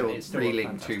I'm it's still a reeling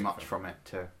fantastic too much film. from it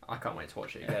to. I can't wait to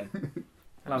watch it again.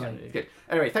 Lovely. Absolutely. Good.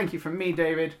 Anyway, thank you from me,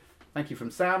 David. Thank you from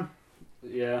Sam,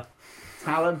 Yeah.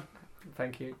 Alan,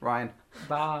 Thank you. Ryan,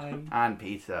 Bye. and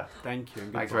Peter. Thank you.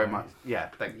 And Thanks goodbye. very much. Yeah,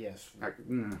 thank you. Yes.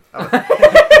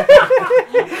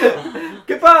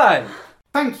 Goodbye.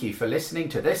 Thank you for listening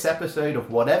to this episode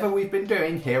of whatever we've been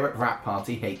doing here at Rap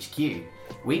Party HQ.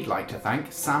 We'd like to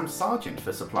thank Sam Sargent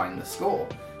for supplying the score.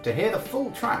 To hear the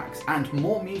full tracks and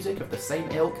more music of the same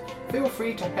ilk, feel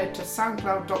free to head to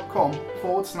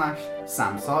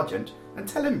soundcloud.com/Sam Sargent and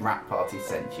tell him Rap Party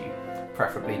sent you,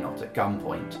 preferably not at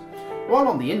gunpoint. While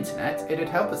on the internet, it'd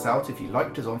help us out if you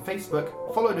liked us on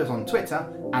Facebook, followed us on Twitter,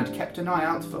 and kept an eye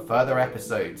out for further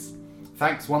episodes.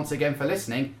 Thanks once again for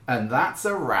listening, and that's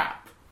a wrap.